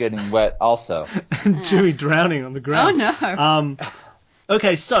sub are getting wet also. Jimmy drowning on the ground. Oh, no.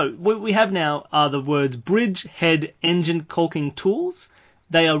 Okay, so what we have now are the words bridge, head, engine, caulking, tools.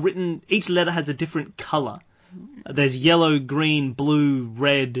 They are written, each letter has a different colour. There's yellow, green, blue,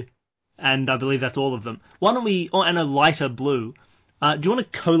 red, and I believe that's all of them. Why don't we, and a lighter blue. Do you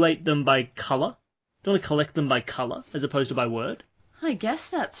want to collate them by colour? Do you want to collect them by colour as opposed to by word? I guess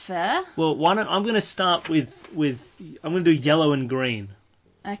that's fair. Well, why don't, I'm going to start with I'm going to do yellow and green.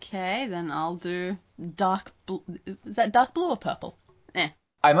 Okay, then I'll do dark blue. Is that dark blue or purple?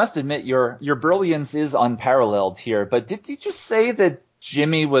 I must admit, your brilliance is unparalleled here, but did you just say that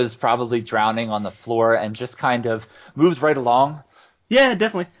Jimmy was probably drowning on the floor and just kind of moved right along? Yeah,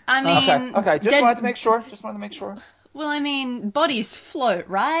 definitely. I mean... Okay, just wanted to make sure. Well, I mean, bodies float,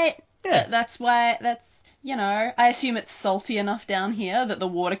 right? Yeah. That's why, I assume it's salty enough down here that the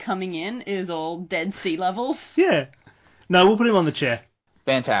water coming in is all dead sea levels. Yeah. No, we'll put him on the chair.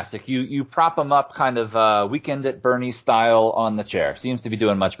 Fantastic. You prop him up kind of Weekend at Bernie style on the chair. Seems to be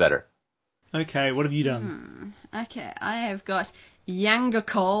doing much better. Okay, what have you done? Okay, I have got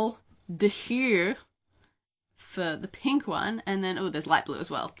Yangakol de Hue for the pink one, and then, there's light blue as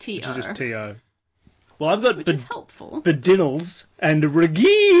well, T-O. Which is just T-O. Well, I've got Which is helpful. Bedinals and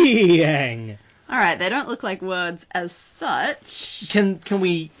Regiang. Alright, they don't look like words as such. Can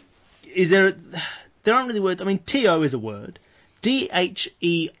we... there aren't really words. I mean, T-O is a word.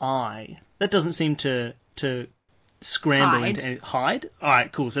 D-H-E-I. That doesn't seem to scramble Hide. into... Hide?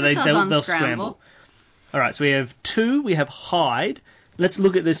 Alright, cool. So It does they'll unscramble. scramble. Alright, so we have two, we have hide. Let's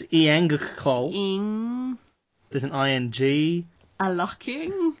look at this Iangakol. Ing. There's an I-N-G. A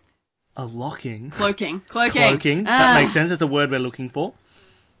locking. A locking. Cloaking. Cloaking. That makes sense. That's a word we're looking for.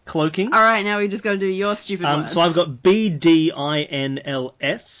 Cloaking. Alright, now we just gotta do your stupid words. So I've got B-D-I-N-L-S.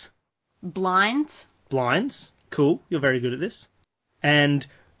 Blind. Blinds. Cool. You're very good at this. And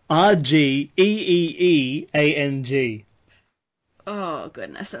R-G-E-E-E-A-N-G. Oh,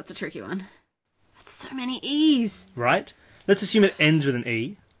 goodness, that's a tricky one. That's so many E's. Right? Let's assume it ends with an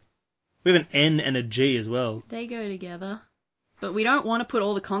E. We have an N and a G as well. They go together. But we don't want to put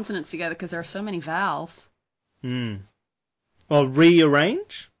all the consonants together because there are so many vowels. Well,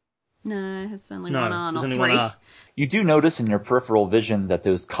 rearrange? No, it's only No, one R, there's not only three. one R. You do notice in your peripheral vision that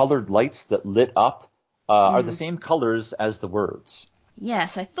those colored lights that lit up are the same colors as the words.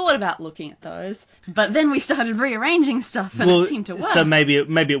 Yes, I thought about looking at those, but then we started rearranging stuff and it seemed to work. So maybe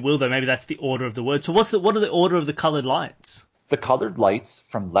it will though. Maybe that's the order of the word. So what are the order of the coloured lights? The colored lights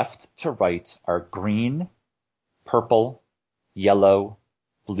from left to right are green, purple, yellow,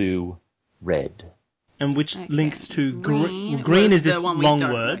 blue, red. And which links to green? Green is the this one we long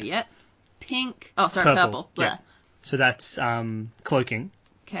don't word. know yet. Pink. Oh, sorry, purple. Yeah. So that's cloaking.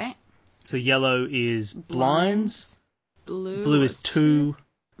 Okay. So yellow is blinds. Blue is two.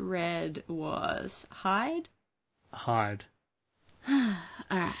 Red was hide. Hide.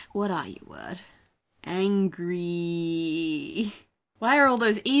 Alright, what are you, word? Angry. Why are all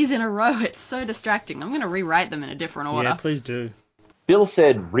those E's in a row? It's so distracting. I'm going to rewrite them in a different order. Yeah, please do. Bill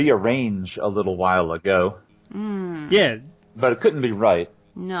said rearrange a little while ago. Yeah. But it couldn't be right.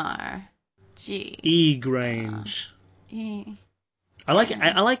 No. G. E-Grange. E. I like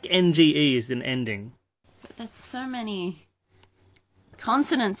NGE as an ending. But that's so many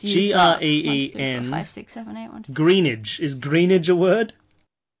consonants used up. Green. 1, 2, 3, 4, 5, 6, 7, 8, 1, 2, 3. Greenage. Is greenage a word?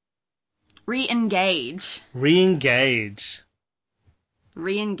 Re-engage. Re-engage.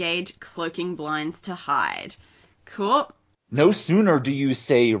 Re-engage cloaking blinds to hide. Cool. No sooner do you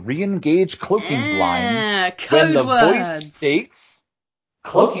say re-engage cloaking blinds code when the words. voice states,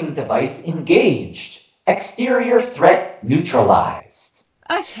 Cloaking device engaged. Exterior threat neutralized.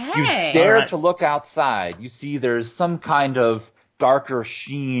 Okay. you dare Alright. to look outside. You see there's some kind of darker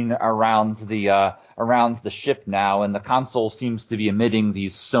sheen around the ship now, and the console seems to be emitting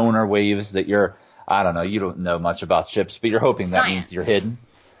these sonar waves that I don't know, you don't know much about ships, but you're hoping that means you're hidden.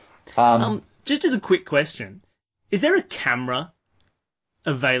 Just as a quick question, is there a camera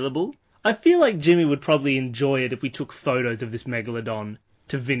available? I feel like Jimmy would probably enjoy it if we took photos of this megalodon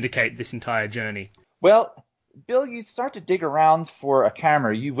to vindicate this entire journey. Well, Bill, you start to dig around for a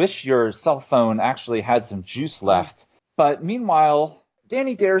camera. You wish your cell phone actually had some juice left. But meanwhile,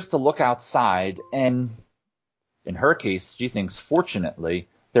 Danny dares to look outside, and in her case, she thinks, fortunately,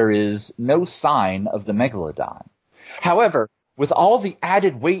 there is no sign of the megalodon. However, with all the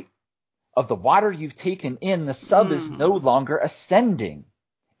added weight of the water you've taken in, the sub is no longer ascending.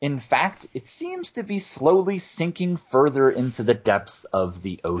 In fact, it seems to be slowly sinking further into the depths of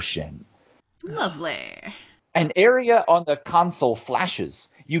the ocean. Lovely. An area on the console flashes.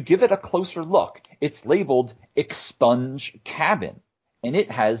 You give it a closer look. It's labeled Expunge Cabin, and it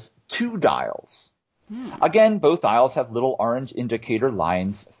has 2 dials. Again, both dials have little orange indicator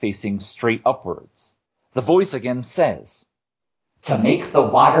lines facing straight upwards. The voice again says, To make the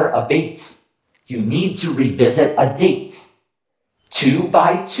water abate, you need to revisit a date. 2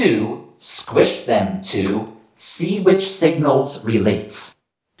 by 2, squish them to see which signals relate.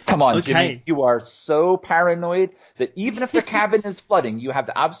 Come on, Okay. Jimmy, you are so paranoid that even if the cabin is flooding, you have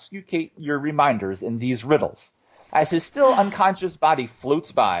to obfuscate your reminders in these riddles. As his still unconscious body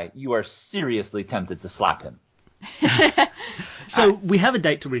floats by, you are seriously tempted to slap him. So we have a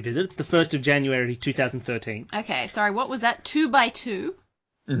date to revisit. It's the 1st of January 2013. Okay, sorry, what was that? 2 by 2?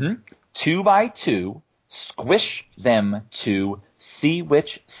 2 by 2, squish them to see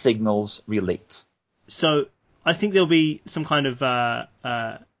which signals relate. So I think there'll be some kind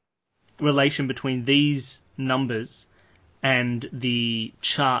of relation between these numbers and the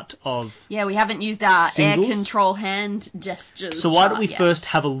chart of... Yeah, we haven't used our singles? air control hand gestures. So why don't chart we yet. first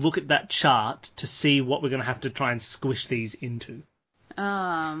have a look at that chart to see what we're going to have to try and squish these into?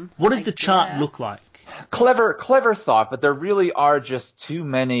 What does the chart look like? Clever thought, but there really are just too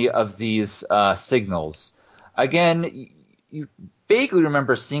many of these signals. Again, you vaguely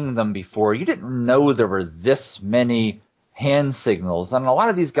remember seeing them before. You didn't know there were this many hand signals, and a lot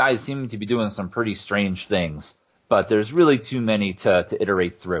of these guys seem to be doing some pretty strange things, but there's really too many to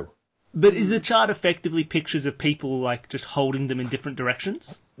iterate through. But is the chart effectively pictures of people like just holding them in different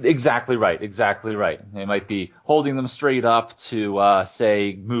directions? Exactly right. They might be holding them straight up to,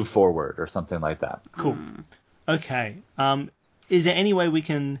 say, move forward or something like that. Cool. Okay. Is there any way we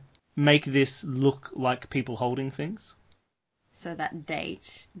can make this look like people holding things? So that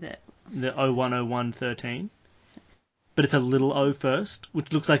date that... The 010113. But it's a little O first,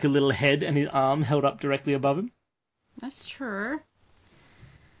 which looks like a little head and his arm held up directly above him. That's true.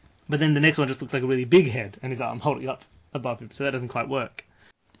 But then the next one just looks like a really big head and his arm holding up above him, so that doesn't quite work.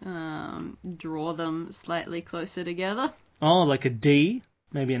 Draw them slightly closer together. Oh, like a D,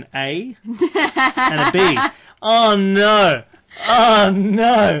 maybe an A, and a B. Oh no! Oh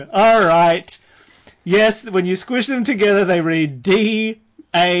no! Alright. Yes, when you squish them together they read D,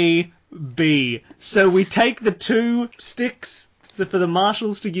 A, B. So we take the 2 sticks for the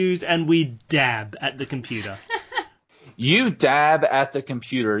marshals to use and we dab at the computer. You dab at the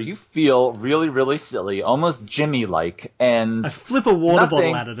computer. You feel really, really silly, almost Jimmy-like, and I flip a water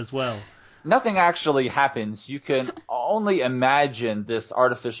bottle at it as well. nothing actually happens. You can only imagine this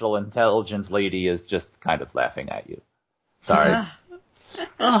artificial intelligence lady is just kind of laughing at you. Sorry.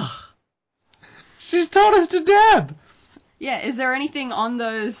 Ugh. She's told us to dab! Yeah, is there anything on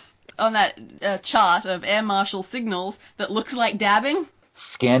that chart of air marshal signals that looks like dabbing?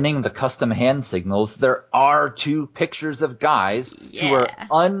 Scanning the custom hand signals, there are 2 pictures of guys who are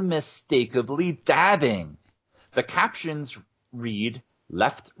unmistakably dabbing. The captions read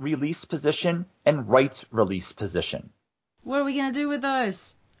left release position and right release position. What are we going to do with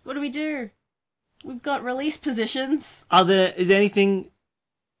those? What do we do? We've got release positions. Is there anything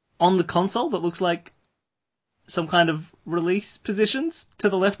on the console that looks like some kind of release positions to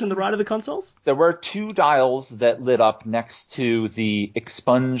the left and the right of the consoles? There were 2 dials that lit up next to the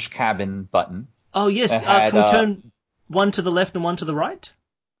Expunge Cabin button. Oh, yes. Can we turn one to the left and one to the right?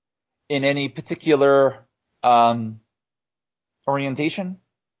 In any particular orientation?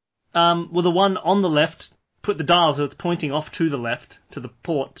 Well, the one on the left, put the dial so it's pointing off to the left, to the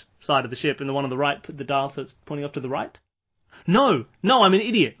port side of the ship, and the one on the right, put the dial so it's pointing off to the right? No, I'm an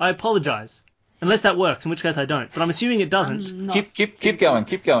idiot. I apologize. Unless that works, in which case I don't. But I'm assuming it doesn't. Keep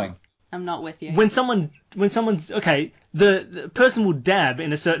going. I'm not with you. When someone's okay, the person will dab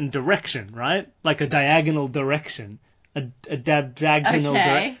in a certain direction, right? Like a diagonal direction, a diagonal Okay.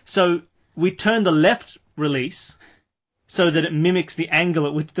 direction. So we turn the left release so that it mimics the angle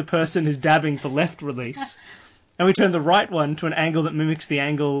at which the person is dabbing for left release. And we turn the right one to an angle that mimics the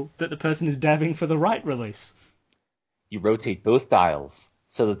angle that the person is dabbing for the right release. You rotate both dials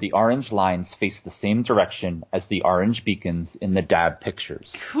so that the orange lines face the same direction as the orange beacons in the dab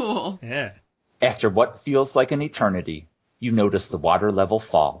pictures. Cool. Yeah. After what feels like an eternity, you notice the water level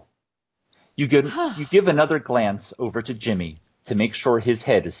fall. You give another glance over to Jimmy to make sure his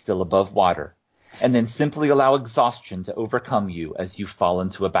head is still above water, and then simply allow exhaustion to overcome you as you fall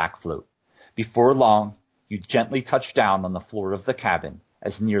into a back float. Before long, you gently touch down on the floor of the cabin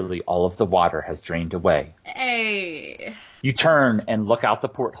as nearly all of the water has drained away. Hey. You turn and look out the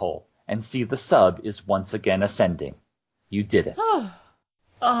porthole and see the sub is once again ascending. You did it. Oh,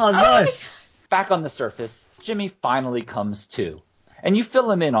 nice. Back on the surface, Jimmy finally comes to, and you fill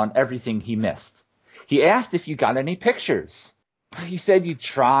him in on everything he missed. He asked if you got any pictures. You said you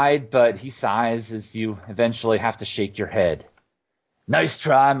tried, but he sighs as you eventually have to shake your head. Nice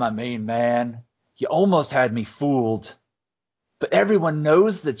try, my main man. You almost had me fooled. But everyone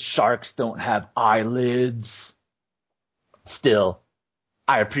knows that sharks don't have eyelids. Still,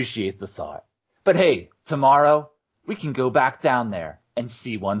 I appreciate the thought. But hey, tomorrow, we can go back down there and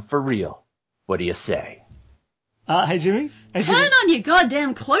see one for real. What do you say? Hey, Jimmy? Hey, Turn Jimmy? on your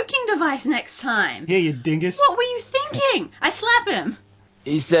goddamn cloaking device next time. Yeah, you dingus. What were you thinking? I slap him.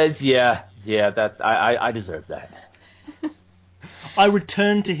 He says, yeah, that I deserve that. I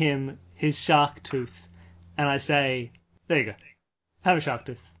return to him his shark tooth, and I say, there you go. Have a shark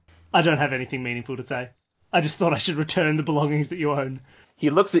tooth. I don't have anything meaningful to say. I just thought I should return the belongings that you own. He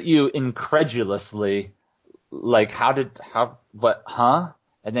looks at you incredulously, like, what, huh?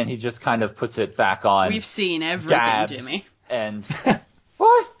 And then he just kind of puts it back on. We've seen everything, dabs, Jimmy. And,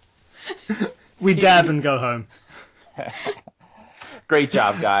 what? We dab and go home. Great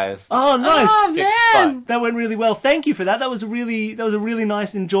job, guys. Oh, nice. Oh, man. Fun. That went really well. Thank you for that. That was a really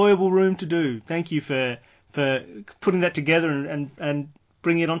nice, enjoyable room to do. Thank you for putting that together and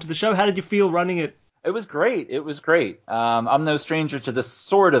bringing it onto the show. How did you feel running it? It was great. I'm no stranger to this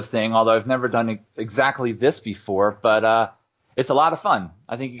sort of thing, although I've never done exactly this before, but it's a lot of fun.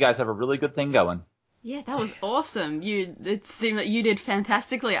 I think you guys have a really good thing going. Yeah, that was awesome. It seemed that you did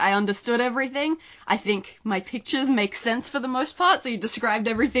fantastically. I understood everything. I think my pictures make sense for the most part, so you described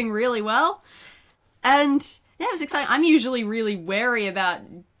everything really well. And yeah, it was exciting. I'm usually really wary about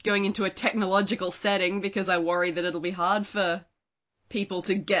going into a technological setting because I worry that it'll be hard for people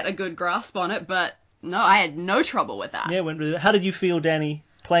to get a good grasp on it, but no, I had no trouble with that. Yeah, it went really. How did you feel, Danny,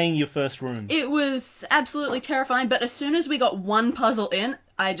 playing your first room? It was absolutely terrifying, but as soon as we got one puzzle in,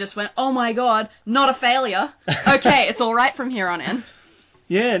 I just went, oh my god, not a failure. Okay, it's all right from here on in.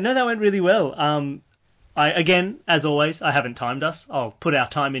 Yeah, no, that went really well. Again, as always, I haven't timed us. I'll put our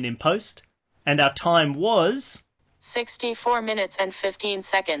time in post, and our time was 64 minutes and 15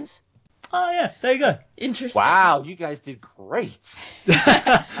 seconds. Oh yeah, there you go. Interesting. Wow, you guys did great.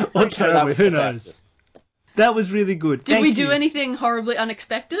 Or terribly, who knows? Fastest. That was really good. Did Thank we do you. anything horribly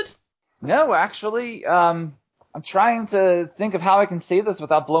unexpected? No, actually, I'm trying to think of how I can say this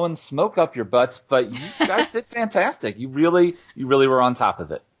without blowing smoke up your butts, but you guys did fantastic. You really were on top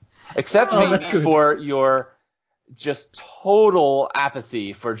of it. Except that's maybe good. for your just total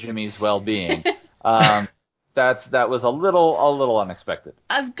apathy for Jimmy's well-being. That was a little unexpected.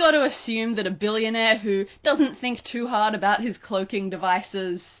 I've got to assume that a billionaire who doesn't think too hard about his cloaking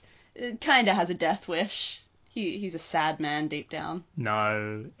devices kind of has a death wish. He's a sad man deep down.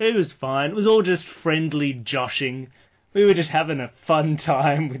 No, it was fine. It was all just friendly joshing. We were just having a fun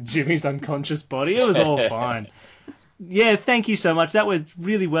time with Jimmy's unconscious body. It was all fine. Yeah, thank you so much. That went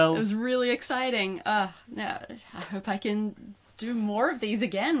really well. It was really exciting. I hope I can do more of these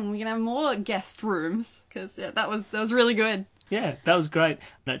again. We can have more guest rooms because that was really good. Yeah, that was great.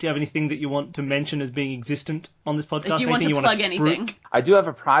 Now, do you have anything that you want to mention as being existent on this podcast? Do you want to Anything plug spruik? anything? I do have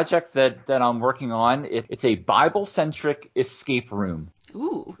a project that I'm working on. It's a Bible-centric escape room.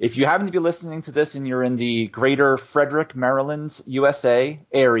 Ooh. If you happen to be listening to this and you're in the greater Frederick, Maryland, USA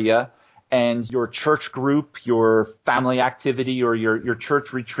area, and your church group, your family activity, or your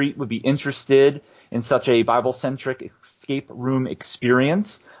church retreat would be interested in such a Bible-centric escape room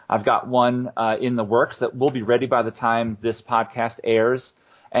experience, I've got one in the works that will be ready by the time this podcast airs.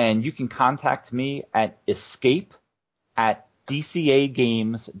 And you can contact me at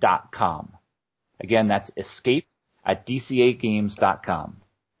escape@dcagames.com. Again, that's escape@dcagames.com.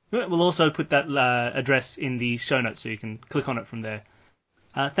 We'll also put that address in the show notes so you can click on it from there.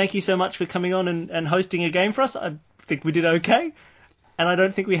 Thank you so much for coming on and hosting a game for us. I think we did okay. And I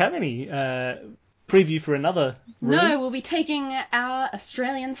don't think we have any preview for another room. No, we'll be taking our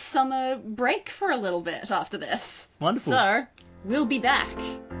Australian summer break for a little bit after this. Wonderful. So, we'll be back.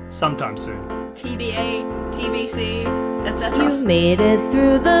 Sometime soon. TBA, TBC, etc. You made it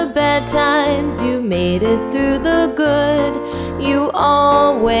through the bad times, you made it through the good. You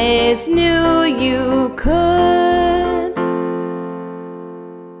always knew you could.